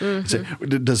 magnanimity.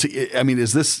 Mm-hmm.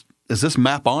 Is this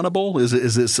map onable?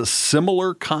 Is this a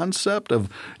similar concept of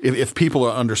if people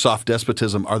are under soft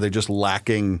despotism, are they just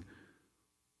lacking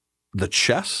the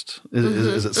chest?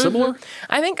 Is it similar? Mm-hmm.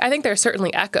 I think there are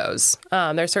certainly echoes.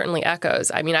 There are certainly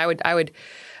echoes. I mean, I would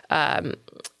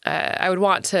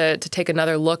want to take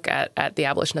another look at the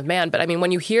Abolition of Man. But I mean,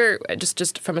 when you hear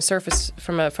just from a surface,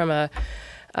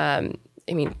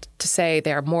 to say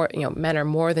they are more, men are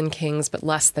more than kings, but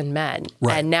less than men.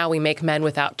 Right. And now we make men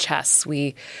without chests.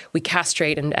 We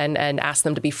castrate and ask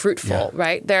them to be fruitful, yeah.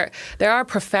 Right? There are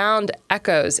profound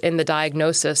echoes in the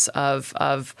diagnosis of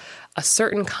a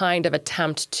certain kind of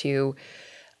attempt to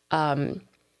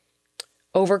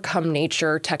overcome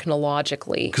nature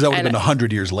technologically. Because that would have been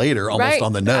 100 years later, almost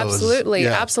on the nose. Absolutely,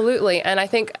 Yeah. absolutely. And I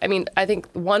think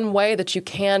one way that you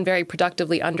can very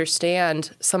productively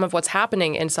understand some of what's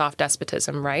happening in soft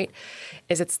despotism, right,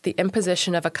 is it's the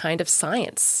imposition of a kind of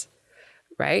science,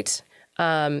 right?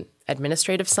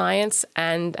 Administrative science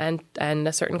and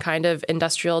a certain kind of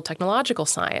industrial technological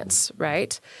science,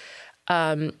 right?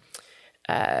 One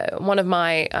of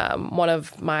my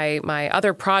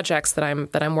other projects that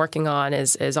I'm working on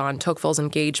is on Tocqueville's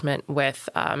engagement with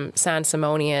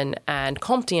Saint-Simonian and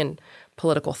Comtean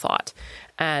political thought,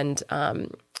 and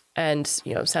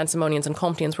Saint-Simonians and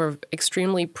Comteans were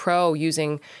extremely pro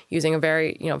using a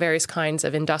various kinds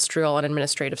of industrial and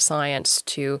administrative science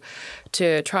to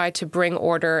try to bring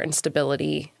order and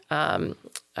stability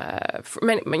for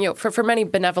many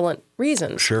benevolent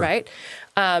reasons, sure. right?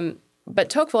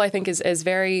 But Tocqueville, I think, is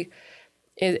wary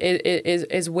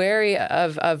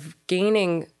of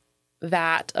gaining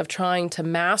that, of trying to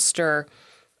master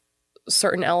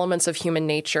certain elements of human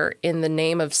nature in the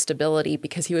name of stability,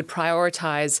 because he would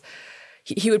prioritize,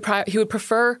 he would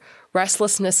prefer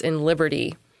restlessness in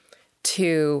liberty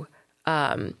to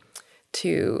a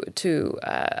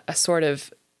sort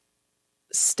of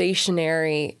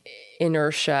stationary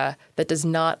inertia that does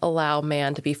not allow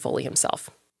man to be fully himself.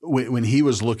 When he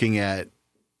was looking at,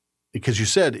 because you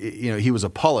said, he was a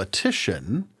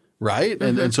politician, right?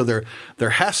 Mm-hmm. And so there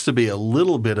has to be a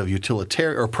little bit of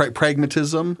utilitarian or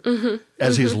pragmatism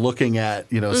as he's looking at,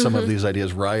 some of these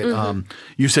ideas, right?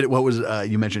 You said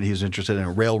you mentioned he was interested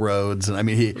in railroads, and I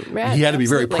mean he had to be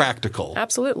very practical,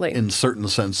 absolutely, in certain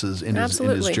senses in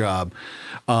his job.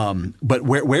 But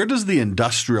where does the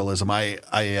industrialism,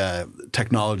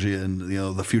 technology and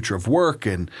the future of work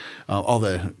and all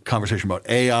the conversation about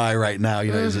AI right now,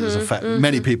 is a fact.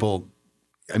 Many people.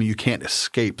 I mean, you can't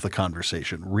escape the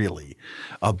conversation really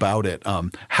about it.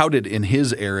 How in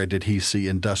his era, did he see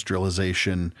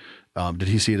industrialization? Did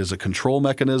he see it as a control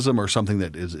mechanism or something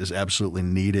that is absolutely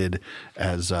needed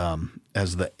as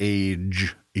the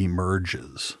age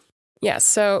emerges? Yes.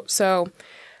 So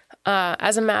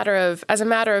as a matter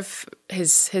of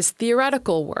his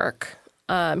theoretical work,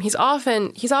 he's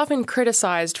often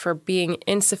criticized for being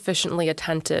insufficiently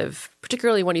attentive,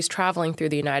 particularly when he's traveling through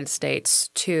the United States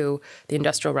to the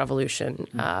Industrial Revolution.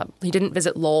 He didn't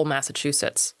visit Lowell,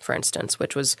 Massachusetts, for instance,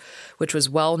 which was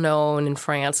well known in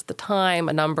France at the time.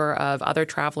 A number of other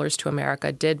travelers to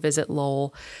America did visit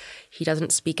Lowell. He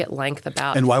doesn't speak at length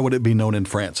about. And why would it be known in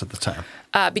France at the time?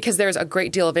 Because there's a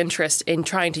great deal of interest in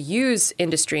trying to use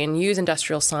industry and use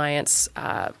industrial science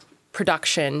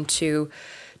production to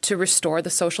restore the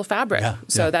social fabric.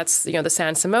 That's, the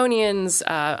Saint-Simonians,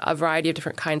 a variety of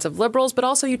different kinds of liberals, but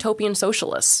also utopian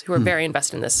socialists who are very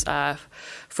invested in this.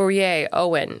 Fourier,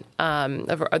 Owen,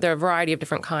 there are a variety of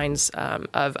different kinds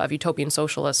of utopian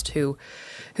socialists who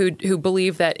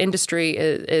believe that industry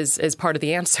is part of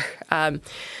the answer.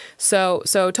 So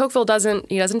Tocqueville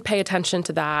doesn't pay attention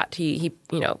to that. He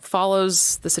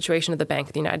follows the situation of the Bank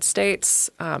of the United States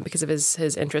because of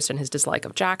his interest and his dislike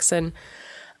of Jackson.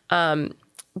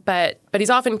 But he's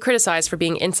often criticized for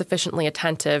being insufficiently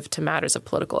attentive to matters of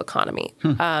political economy.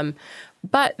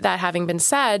 But that having been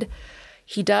said,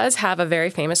 he does have a very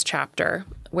famous chapter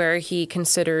where he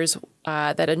considers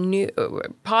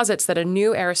posits that a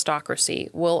new aristocracy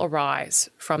will arise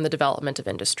from the development of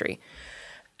industry,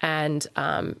 and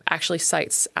actually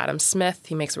cites Adam Smith.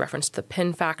 He makes a reference to the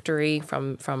pin factory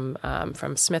from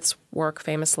Smith's work,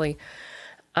 famously,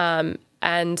 and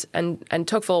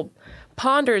Tocqueville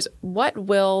ponders, what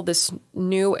will this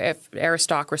new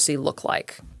aristocracy look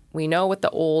like? We know what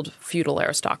the old feudal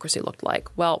aristocracy looked like.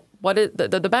 Well,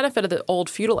 the benefit of the old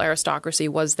feudal aristocracy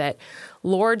was that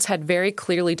lords had very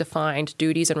clearly defined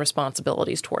duties and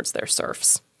responsibilities towards their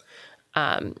serfs.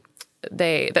 That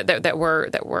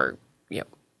were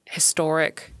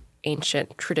historic,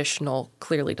 ancient, traditional,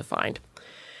 clearly defined.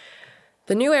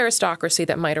 The new aristocracy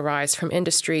that might arise from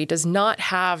industry does not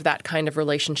have that kind of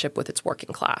relationship with its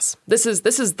working class. This is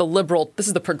the liberal, this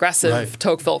is the progressive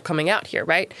Tocqueville coming out here,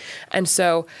 right? And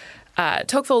so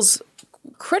Tocqueville's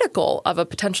critical of a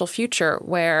potential future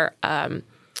where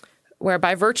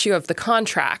by virtue of the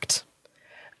contract,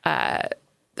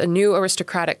 the new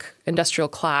aristocratic industrial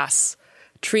class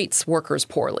treats workers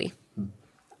poorly.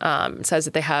 Says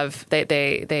that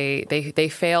they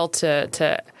fail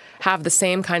to have the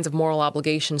same kinds of moral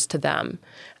obligations to them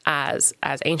as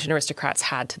ancient aristocrats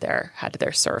had to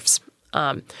their serfs.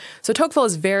 So Tocqueville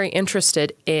is very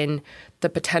interested in the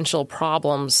potential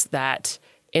problems that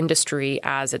industry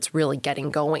as it's really getting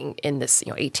going in this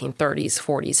 1830s,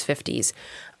 40s,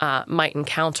 50s might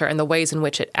encounter, and the ways in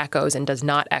which it echoes and does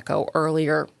not echo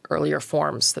earlier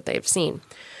forms that they've seen.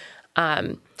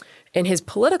 In his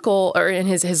political or in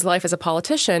his life as a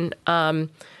politician,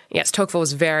 yes, Tocqueville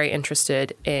was very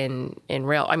interested in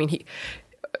rail. I mean,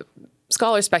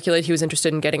 scholars speculate he was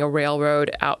interested in getting a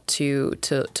railroad out to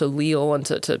Lille and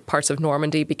to parts of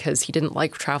Normandy because he didn't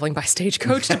like traveling by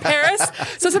stagecoach to Paris.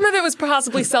 So some of it was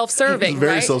possibly self-serving,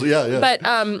 right? Yeah. But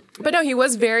no, he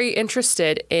was very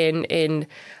interested in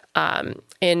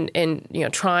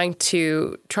trying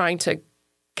to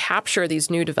capture these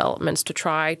new developments to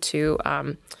try to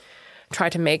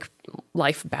make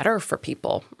life better for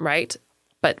people, right?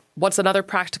 But what's another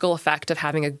practical effect of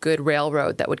having a good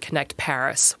railroad that would connect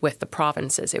Paris with the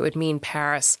provinces? It would mean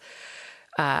Paris,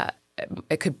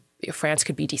 France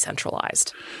could be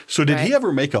decentralized. So did he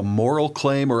ever make a moral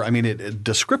claim or,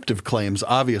 descriptive claims,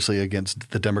 obviously, against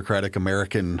the democratic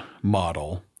American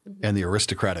model and the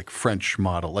aristocratic French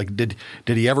model? Like, did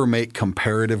he ever make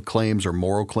comparative claims or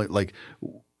moral claims? Like,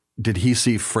 did he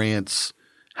see France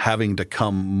having to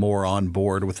come more on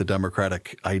board with the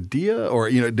democratic idea? Or,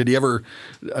 did he ever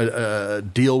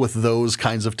deal with those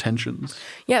kinds of tensions?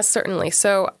 Yes, certainly.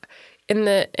 So in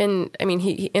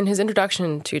his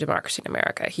introduction to Democracy in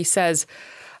America, he says,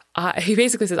 he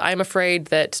basically says, I'm afraid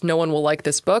that no one will like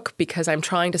this book because I'm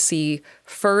trying to see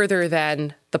further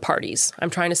than the parties. I'm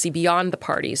trying to see beyond the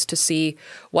parties to see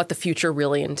what the future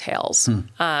really entails.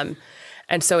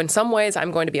 And so in some ways,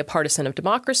 I'm going to be a partisan of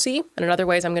democracy, and in other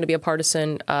ways, I'm going to be a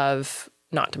partisan of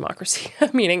not democracy,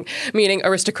 meaning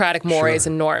aristocratic mores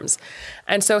and norms.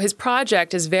 And so his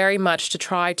project is very much to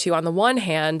try to, on the one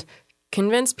hand,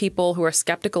 convince people who are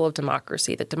skeptical of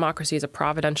democracy that democracy is a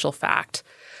providential fact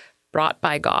brought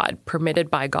by God, permitted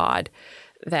by God,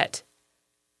 that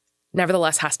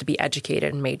nevertheless has to be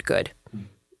educated and made good,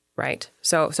 right?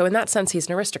 So in that sense, he's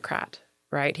an aristocrat.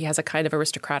 Right? He has a kind of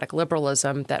aristocratic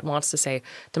liberalism that wants to say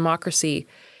democracy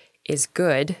is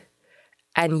good,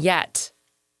 and yet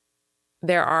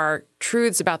there are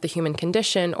truths about the human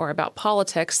condition or about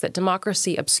politics that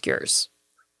democracy obscures.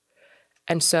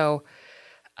 And so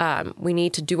we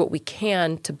need to do what we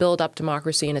can to build up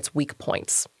democracy in its weak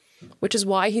points, which is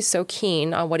why he's so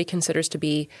keen on what he considers to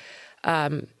be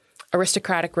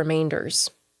aristocratic remainders.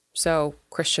 So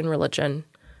Christian religion,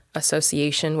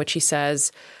 association, which he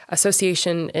says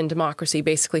association in democracy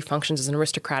basically functions as an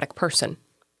aristocratic person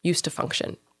used to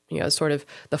function. Sort of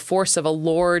the force of a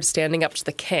lord standing up to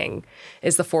the king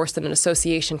is the force that an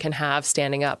association can have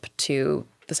standing up to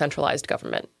the centralized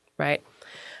government, right?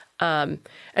 And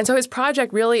so his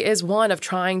project really is one of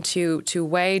trying to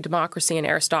weigh democracy and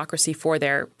aristocracy for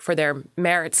their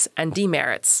merits and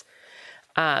demerits,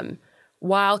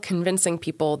 while convincing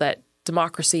people that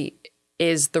democracy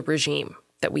is the regime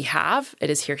that we have. It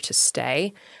is here to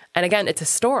stay. And again, it's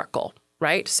historical,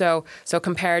 right? So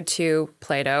compared to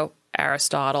Plato,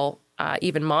 Aristotle,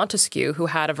 even Montesquieu, who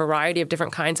had a variety of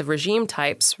different kinds of regime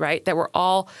types, right, that were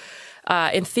all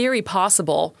in theory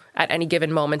possible at any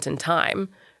given moment in time,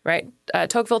 right?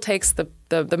 Tocqueville takes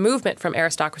the movement from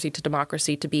aristocracy to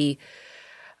democracy to be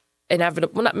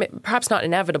inevitable, perhaps not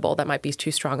inevitable, that might be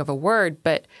too strong of a word,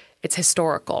 but it's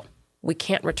historical. We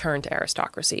can't return to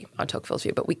aristocracy on Tocqueville's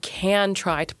view, but we can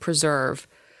try to preserve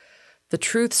the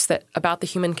truths about the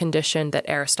human condition that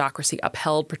aristocracy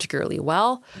upheld particularly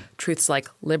well, truths like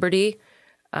liberty,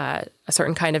 a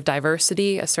certain kind of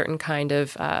diversity, a certain kind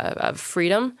of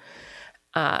freedom,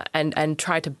 and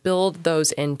try to build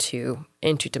those into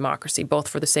democracy, both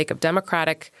for the sake of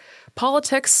democratic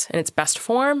politics in its best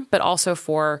form, but also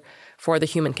for the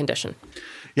human condition.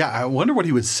 Yeah, I wonder what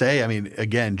he would say.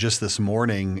 Again, just this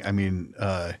morning,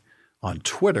 on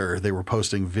Twitter, they were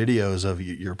posting videos of –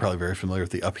 you're probably very familiar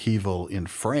with the upheaval in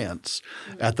France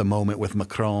at the moment with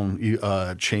Macron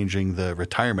changing the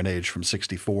retirement age from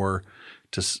 62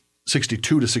 to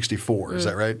 64. Is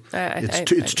that right?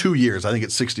 It's 2 years. I think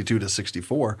it's 62 to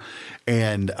 64.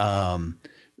 And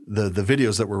the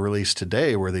videos that were released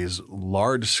today were these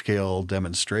large-scale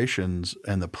demonstrations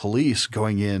and the police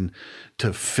going in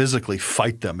to physically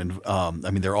fight them.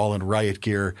 And they're all in riot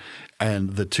gear.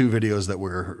 And the two videos that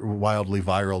were wildly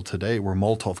viral today were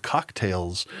Molotov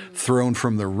cocktails thrown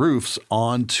from the roofs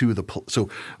onto the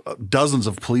dozens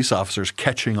of police officers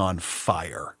catching on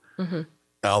fire. Mm-hmm.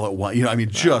 All at once,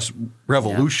 just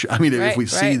revolution. Yeah. If we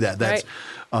see that, that's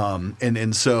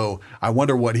and so I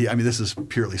wonder what this is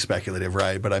purely speculative,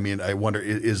 right? But I wonder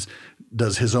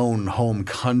does his own home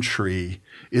country,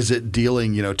 is it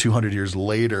dealing 200 years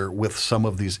later with some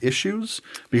of these issues?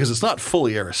 Because it's not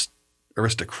fully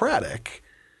aristocratic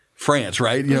France,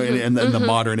 right? You know, in the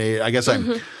modern age. I guess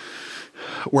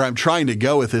where I'm trying to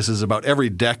go with this is about every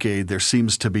decade there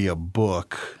seems to be a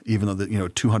book, even though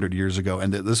 200 years ago,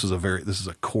 and this is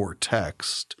a core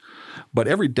text, but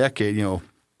every decade,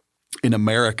 in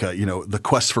America, the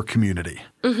quest for community,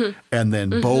 and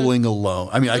then bowling alone.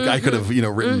 I mean, I could have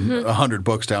written 100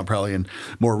 books down probably, and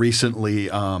more recently,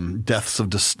 deaths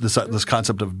of this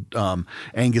concept of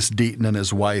Angus Deaton and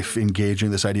his wife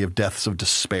engaging this idea of deaths of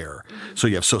despair. So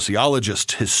you have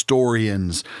sociologists,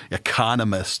 historians,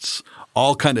 economists,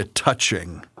 all kind of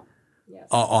touching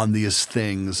on these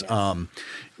things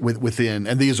within,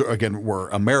 and these again were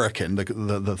American,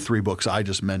 the three books I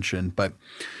just mentioned, but.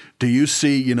 Do you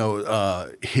see,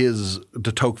 de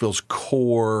Tocqueville's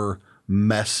core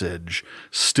message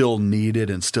still needed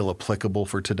and still applicable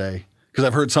for today? Because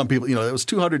I've heard some people, it was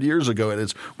 200 years ago,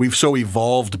 and we've so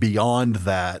evolved beyond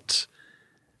that.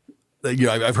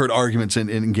 I've heard arguments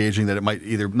in engaging that it might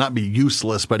either not be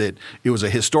useless, but it was a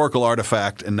historical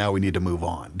artifact, and now we need to move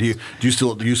on. Do you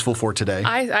still useful for today?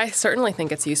 I certainly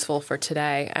think it's useful for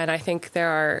today, and I think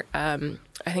there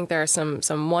are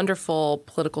some wonderful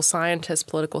political scientists,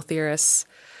 political theorists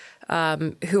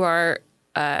who are,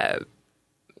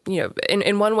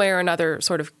 in one way or another,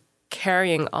 sort of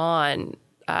carrying on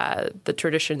the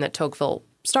tradition that Tocqueville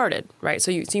started, right? So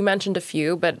you mentioned a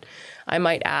few, but I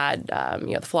might add,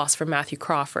 the philosopher Matthew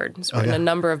Crawford has written a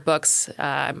number of books.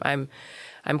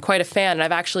 I'm quite a fan, and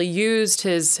I've actually used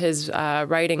his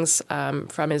writings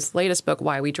from his latest book,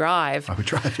 Why We Drive,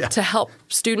 to help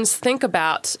students think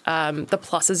about the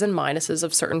pluses and minuses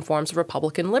of certain forms of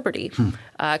Republican liberty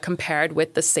compared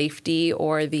with the safety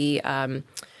or the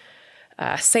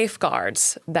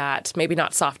safeguards that maybe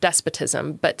not soft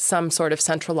despotism, but some sort of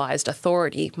centralized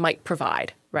authority might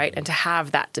provide, right? And to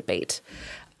have that debate.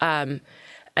 And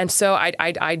so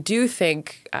I do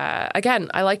think, again,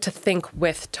 I like to think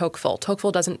with Tocqueville.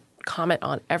 Tocqueville doesn't comment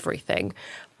on everything,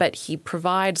 but he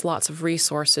provides lots of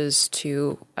resources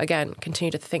to, again,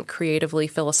 continue to think creatively,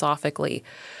 philosophically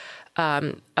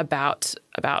about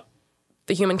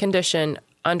the human condition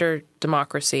under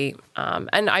democracy.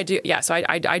 And I do, so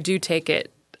I do take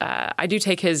it. I do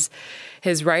take his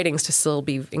writings to still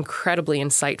be incredibly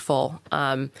insightful.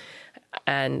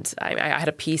 And I had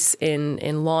a piece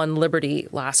in Law and Liberty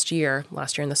last year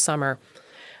in the summer,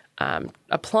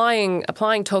 applying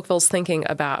Tocqueville's thinking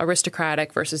about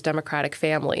aristocratic versus democratic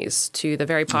families to the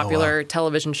very popular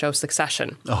television show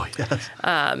Succession. Oh, yes.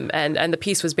 And the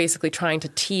piece was basically trying to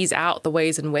tease out the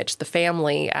ways in which the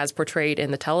family, as portrayed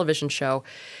in the television show,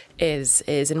 is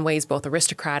in ways both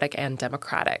aristocratic and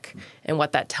democratic, and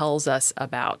what that tells us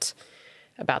about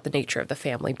the nature of the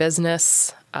family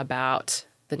business, about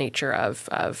the nature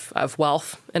of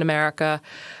wealth in America.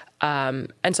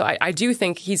 And so I do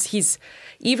think he's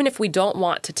even if we don't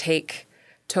want to take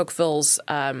Tocqueville's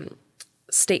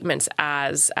statements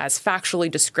as factually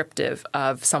descriptive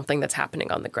of something that's happening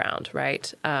on the ground,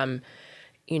 right? One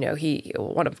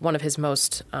of his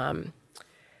most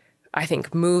I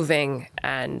think moving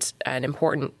and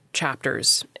important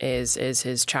chapters is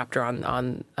his chapter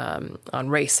on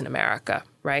race in America,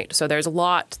 right? So there's a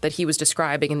lot that he was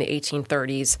describing in the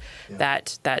 1830s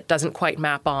that doesn't quite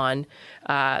map on.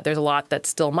 There's a lot that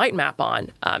still might map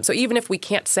on. So even if we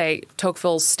can't say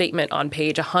Tocqueville's statement on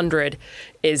page 100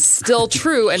 is still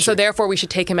true, and so therefore we should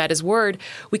take him at his word,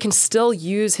 we can still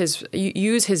use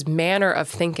his manner of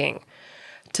thinking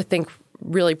to think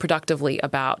really productively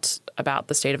about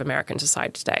the state of American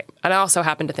society today. And I also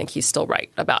happen to think he's still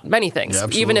right about many things,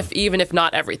 even if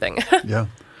not everything. Yeah.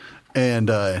 And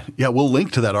we'll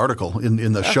link to that article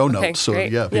in the show notes. So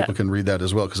people can read that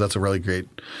as well, because that's a really great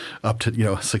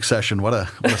Succession. What a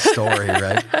story,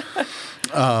 right?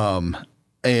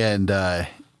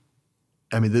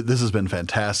 This has been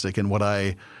fantastic. And what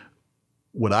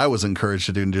I was encouraged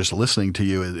to do in just listening to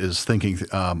you is thinking,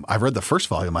 I've read the first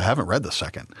volume. I haven't read the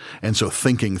second. And so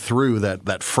thinking through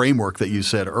that framework that you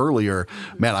said earlier,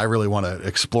 man, I really want to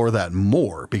explore that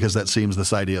more, because that seems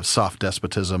this idea of soft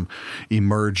despotism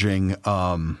emerging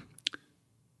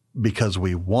because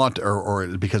we want or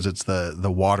because it's the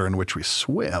water in which we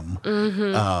swim.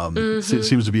 It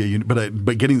seems to be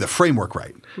but getting the framework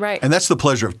right. Right. And that's the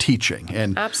pleasure of teaching.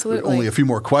 And absolutely. Only a few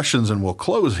more questions and we'll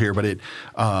close here. But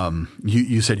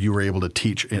you said you were able to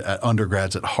teach at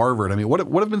undergrads at Harvard. I mean, what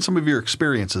have been some of your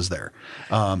experiences there?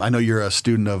 I know you're a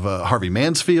student of Harvey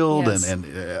Mansfield and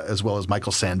as well as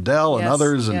Michael Sandel and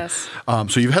others. And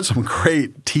so you've had some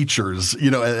great teachers,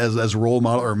 as role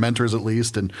model or mentors at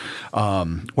least. And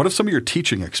what have some of your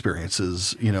teaching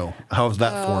experiences, how has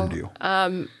that formed you?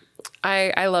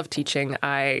 I love teaching.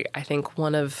 I think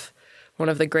one of one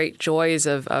of the great joys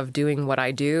of doing what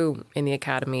I do in the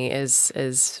academy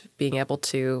is being able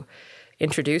to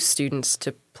introduce students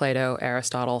to Plato,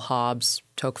 Aristotle, Hobbes,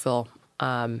 Tocqueville,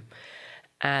 and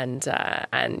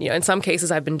in some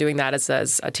cases I've been doing that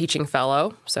as a teaching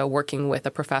fellow, so working with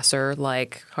a professor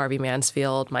like Harvey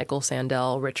Mansfield, Michael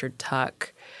Sandel, Richard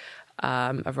Tuck,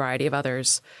 a variety of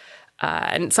others.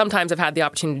 And sometimes I've had the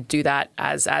opportunity to do that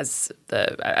as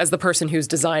the person who's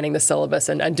designing the syllabus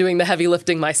and doing the heavy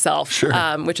lifting myself, sure.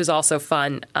 Which is also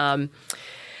fun.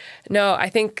 No, I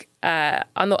think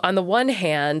on the one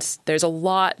hand, there's a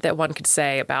lot that one could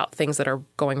say about things that are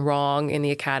going wrong in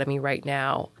the academy right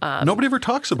now. Nobody ever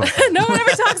talks about that. No one ever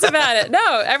talks about it.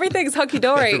 No, everything's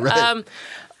hunky-dory. Right.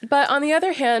 But on the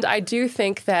other hand, I do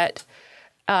think that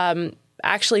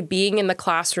actually being in the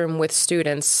classroom with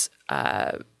students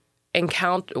where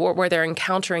they're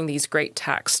encountering these great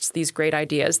texts, these great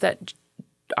ideas that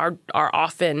are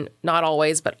often, not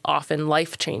always, but often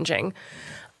life-changing,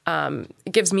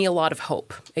 it gives me a lot of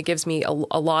hope. It gives me a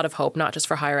lot of hope, not just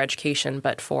for higher education,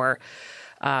 but for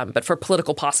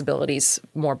political possibilities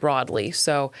more broadly.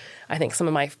 So I think some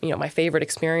of my favorite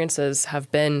experiences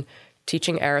have been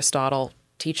teaching Aristotle,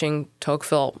 teaching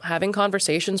Tocqueville, having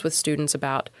conversations with students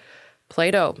about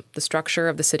Plato, the structure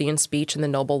of the City speech, and the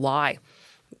noble lie.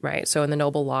 Right. So in the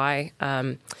noble lie,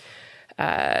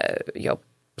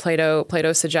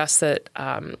 Plato suggests that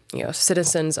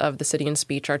citizens of the City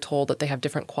speech are told that they have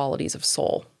different qualities of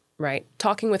soul. Right.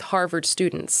 Talking with Harvard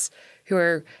students who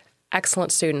are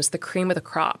excellent students, the cream of the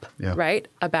crop. Yeah. Right.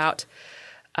 About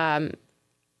how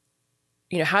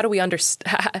do we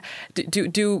understand?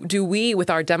 Do we, with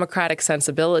our democratic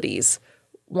sensibilities,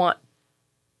 want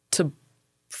to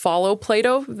follow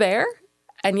Plato there?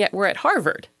 And yet we're at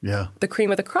Harvard, the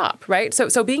cream of the crop, right?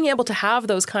 So being able to have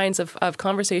those kinds of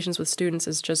conversations with students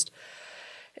is just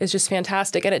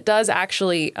fantastic, and it does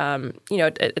actually,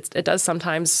 it does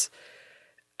sometimes.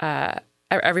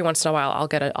 Every once in a while,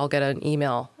 I'll get an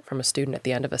email from a student at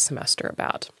the end of a semester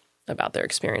about their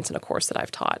experience in a course that I've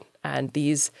taught, and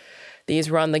these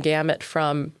run the gamut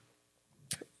from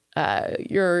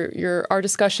our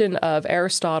discussion of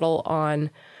Aristotle on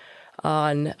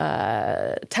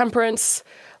temperance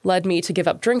led me to give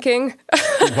up drinking.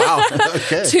 Wow.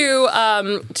 Okay.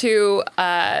 to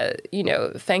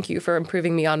thank you for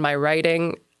improving me on my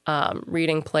writing.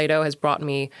 Reading Plato has brought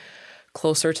me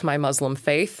closer to my Muslim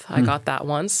faith. I got that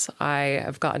once. I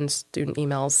have gotten student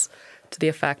emails to the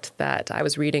effect that I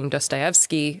was reading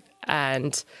Dostoevsky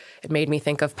and it made me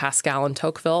think of Pascal and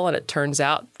Tocqueville, and it turns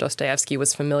out Dostoevsky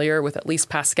was familiar with at least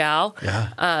Pascal.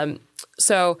 Yeah.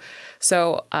 So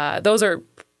those are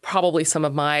probably some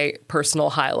of my personal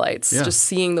highlights, just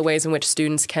seeing the ways in which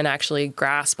students can actually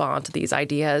grasp onto these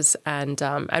ideas and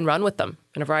run with them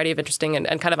in a variety of interesting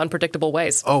and kind of unpredictable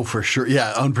ways. Oh, for sure.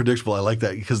 Yeah, unpredictable. I like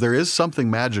that because there is something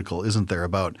magical, isn't there,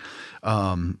 about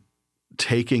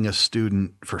taking a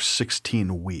student for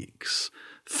 16 weeks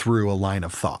through a line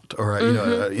of thought or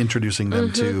introducing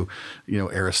them to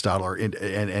Aristotle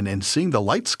and seeing the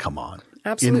lights come on.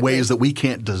 Absolutely. In ways that we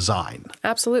can't design.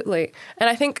 Absolutely. And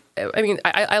I think,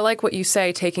 I like what you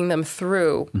say, taking them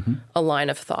through a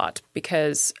line of thought,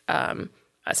 because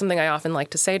something I often like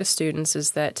to say to students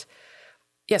is that,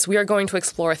 yes, we are going to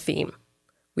explore a theme.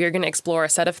 We are going to explore a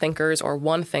set of thinkers or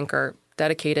one thinker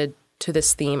dedicated to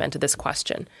this theme and to this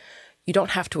question. You don't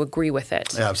have to agree with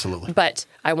it. Absolutely. But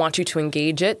I want you to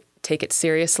engage it, take it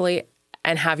seriously,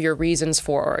 and have your reasons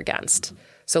for or against.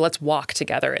 So let's walk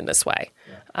together in this way.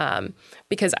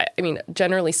 Because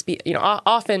generally speaking,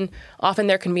 often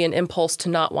there can be an impulse to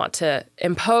not want to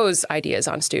impose ideas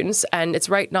on students, and it's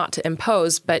right not to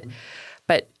impose, but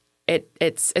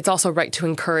it's also right to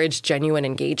encourage genuine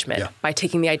engagement by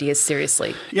taking the ideas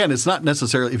seriously. Yeah, and it's not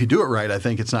necessarily, if you do it right, I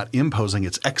think it's not imposing,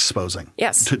 it's exposing.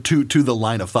 Yes. To the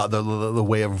line of thought, the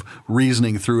way of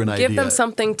reasoning through an idea. Give them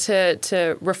something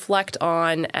to reflect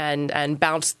on and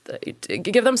bounce.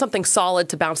 Give them something solid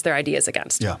to bounce their ideas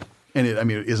against. Yeah. And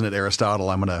isn't it Aristotle?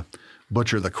 I'm going to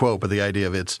butcher the quote, but the idea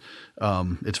of it's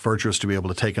virtuous to be able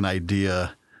to take an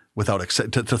idea without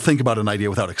to think about an idea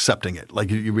without accepting it. Like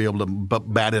you be able to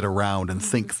bat it around and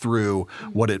think through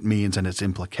what it means and its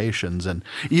implications. And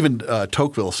even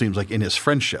Tocqueville seems like in his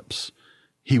friendships,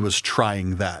 he was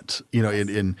trying that.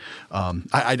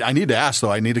 I need to ask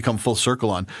though. I need to come full circle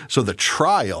on. So the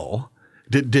trial.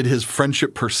 Did his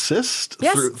friendship persist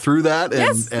through that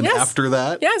and after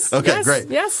that? Yes. Okay, yes, great.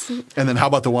 Yes. And then how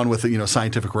about the one with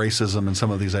scientific racism and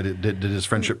some of these? Did his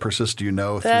friendship persist? Do you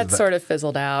know? That sort of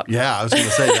fizzled out. Yeah, I was going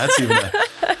to say that's even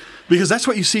because that's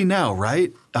what you see now,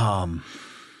 right? And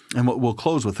we'll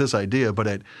close with this idea,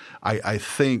 but I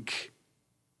think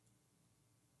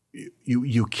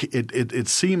it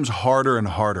seems harder and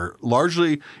harder,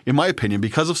 largely, in my opinion,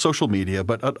 because of social media,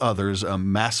 but others,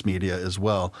 mass media as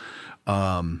well,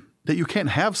 that you can't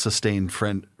have sustained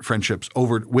friendships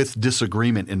with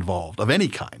disagreement involved of any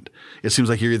kind. It seems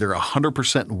like you're either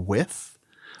 100% with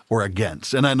or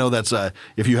against. And I know that's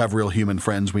if you have real human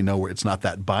friends, we know it's not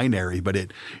that binary, but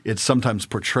it's sometimes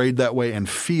portrayed that way and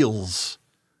feels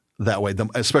that way,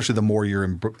 especially the more you're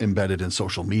embedded in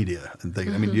social media and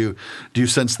things. Mm-hmm. I mean, do you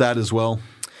sense that as well?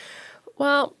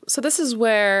 Well, so this is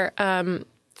where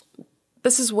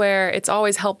it's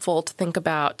always helpful to think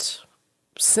about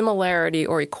similarity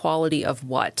or equality of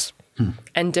what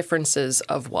and differences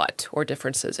of what or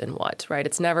differences in what, right?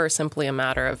 It's never simply a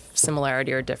matter of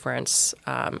similarity or difference,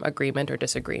 agreement or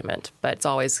disagreement, but it's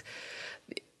always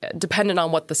dependent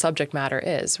on what the subject matter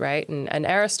is, right? And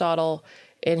Aristotle,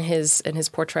 in his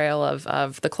portrayal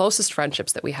of the closest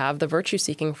friendships that we have, the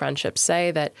virtue-seeking friendships,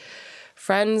 say that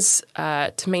friends,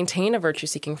 to maintain a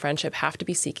virtue-seeking friendship, have to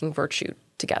be seeking virtue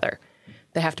together.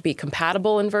 They have to be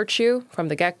compatible in virtue from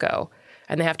the get-go,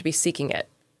 and they have to be seeking it.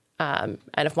 And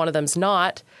if one of them's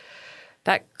not,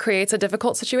 that creates a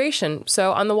difficult situation.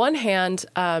 So on the one hand,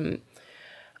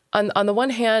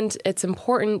 it's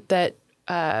important that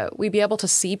we be able to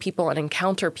see people and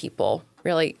encounter people,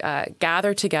 really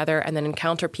gather together and then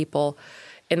encounter people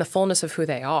in the fullness of who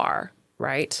they are,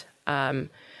 right? But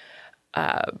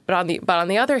on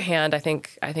the other hand, I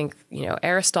think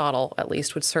Aristotle at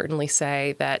least would certainly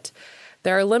say that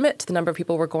there are a limit to the number of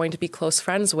people we're going to be close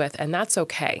friends with, and that's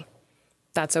okay.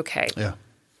 That's okay. Yeah,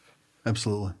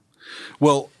 absolutely.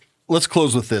 Well, let's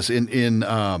close with this. In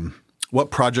what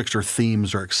projects or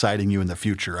themes are exciting you in the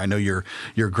future? I know you're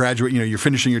graduate. You're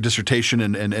finishing your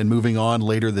dissertation and moving on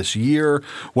later this year.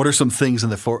 What are some things in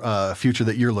the future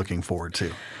that you're looking forward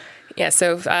to? Yeah,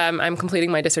 so I'm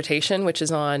completing my dissertation, which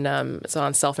is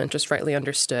on self-interest rightly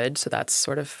understood. So that's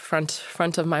sort of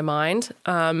front of my mind.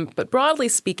 But broadly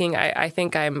speaking, I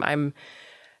think I'm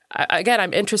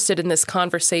interested in this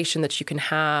conversation that you can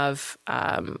have,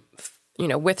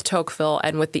 with Tocqueville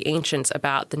and with the ancients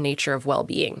about the nature of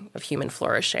well-being, of human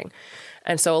flourishing.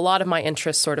 And so a lot of my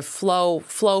interests sort of flow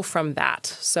from that.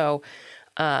 So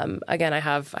again, I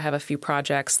have a few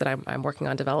projects that I'm working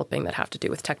on developing that have to do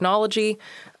with technology,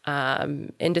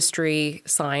 industry,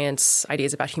 science,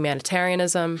 ideas about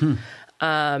humanitarianism,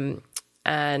 and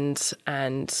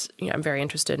I'm very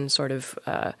interested in sort of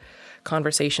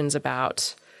conversations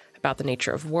about the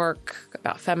nature of work,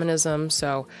 about feminism.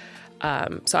 So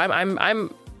I'm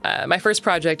my first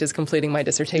project is completing my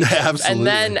dissertation.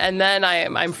 Absolutely. And then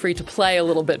I'm free to play a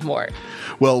little bit more.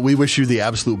 Well, we wish you the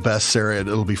absolute best, Sarah.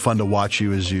 It'll be fun to watch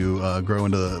you as you grow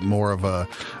into more of a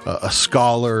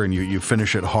scholar and you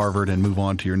finish at Harvard and move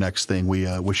on to your next thing. We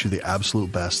wish you the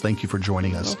absolute best. Thank you for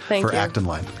joining us for Acton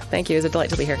Line. Thank you. It was a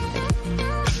delight to be here.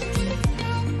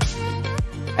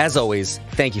 As always,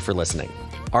 thank you for listening.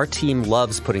 Our team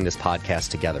loves putting this podcast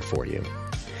together for you.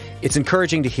 It's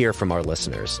encouraging to hear from our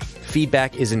listeners.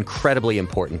 Feedback is incredibly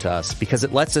important to us because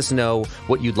it lets us know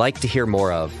what you'd like to hear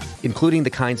more of, including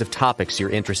the kinds of topics you're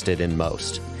interested in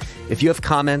most. If you have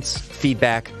comments,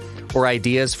 feedback, or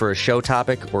ideas for a show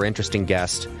topic or interesting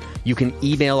guest, you can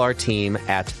email our team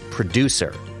at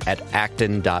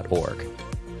producer@acton.org.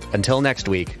 Until next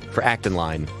week, for Acton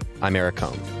Line, I'm Eric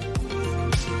Cohn.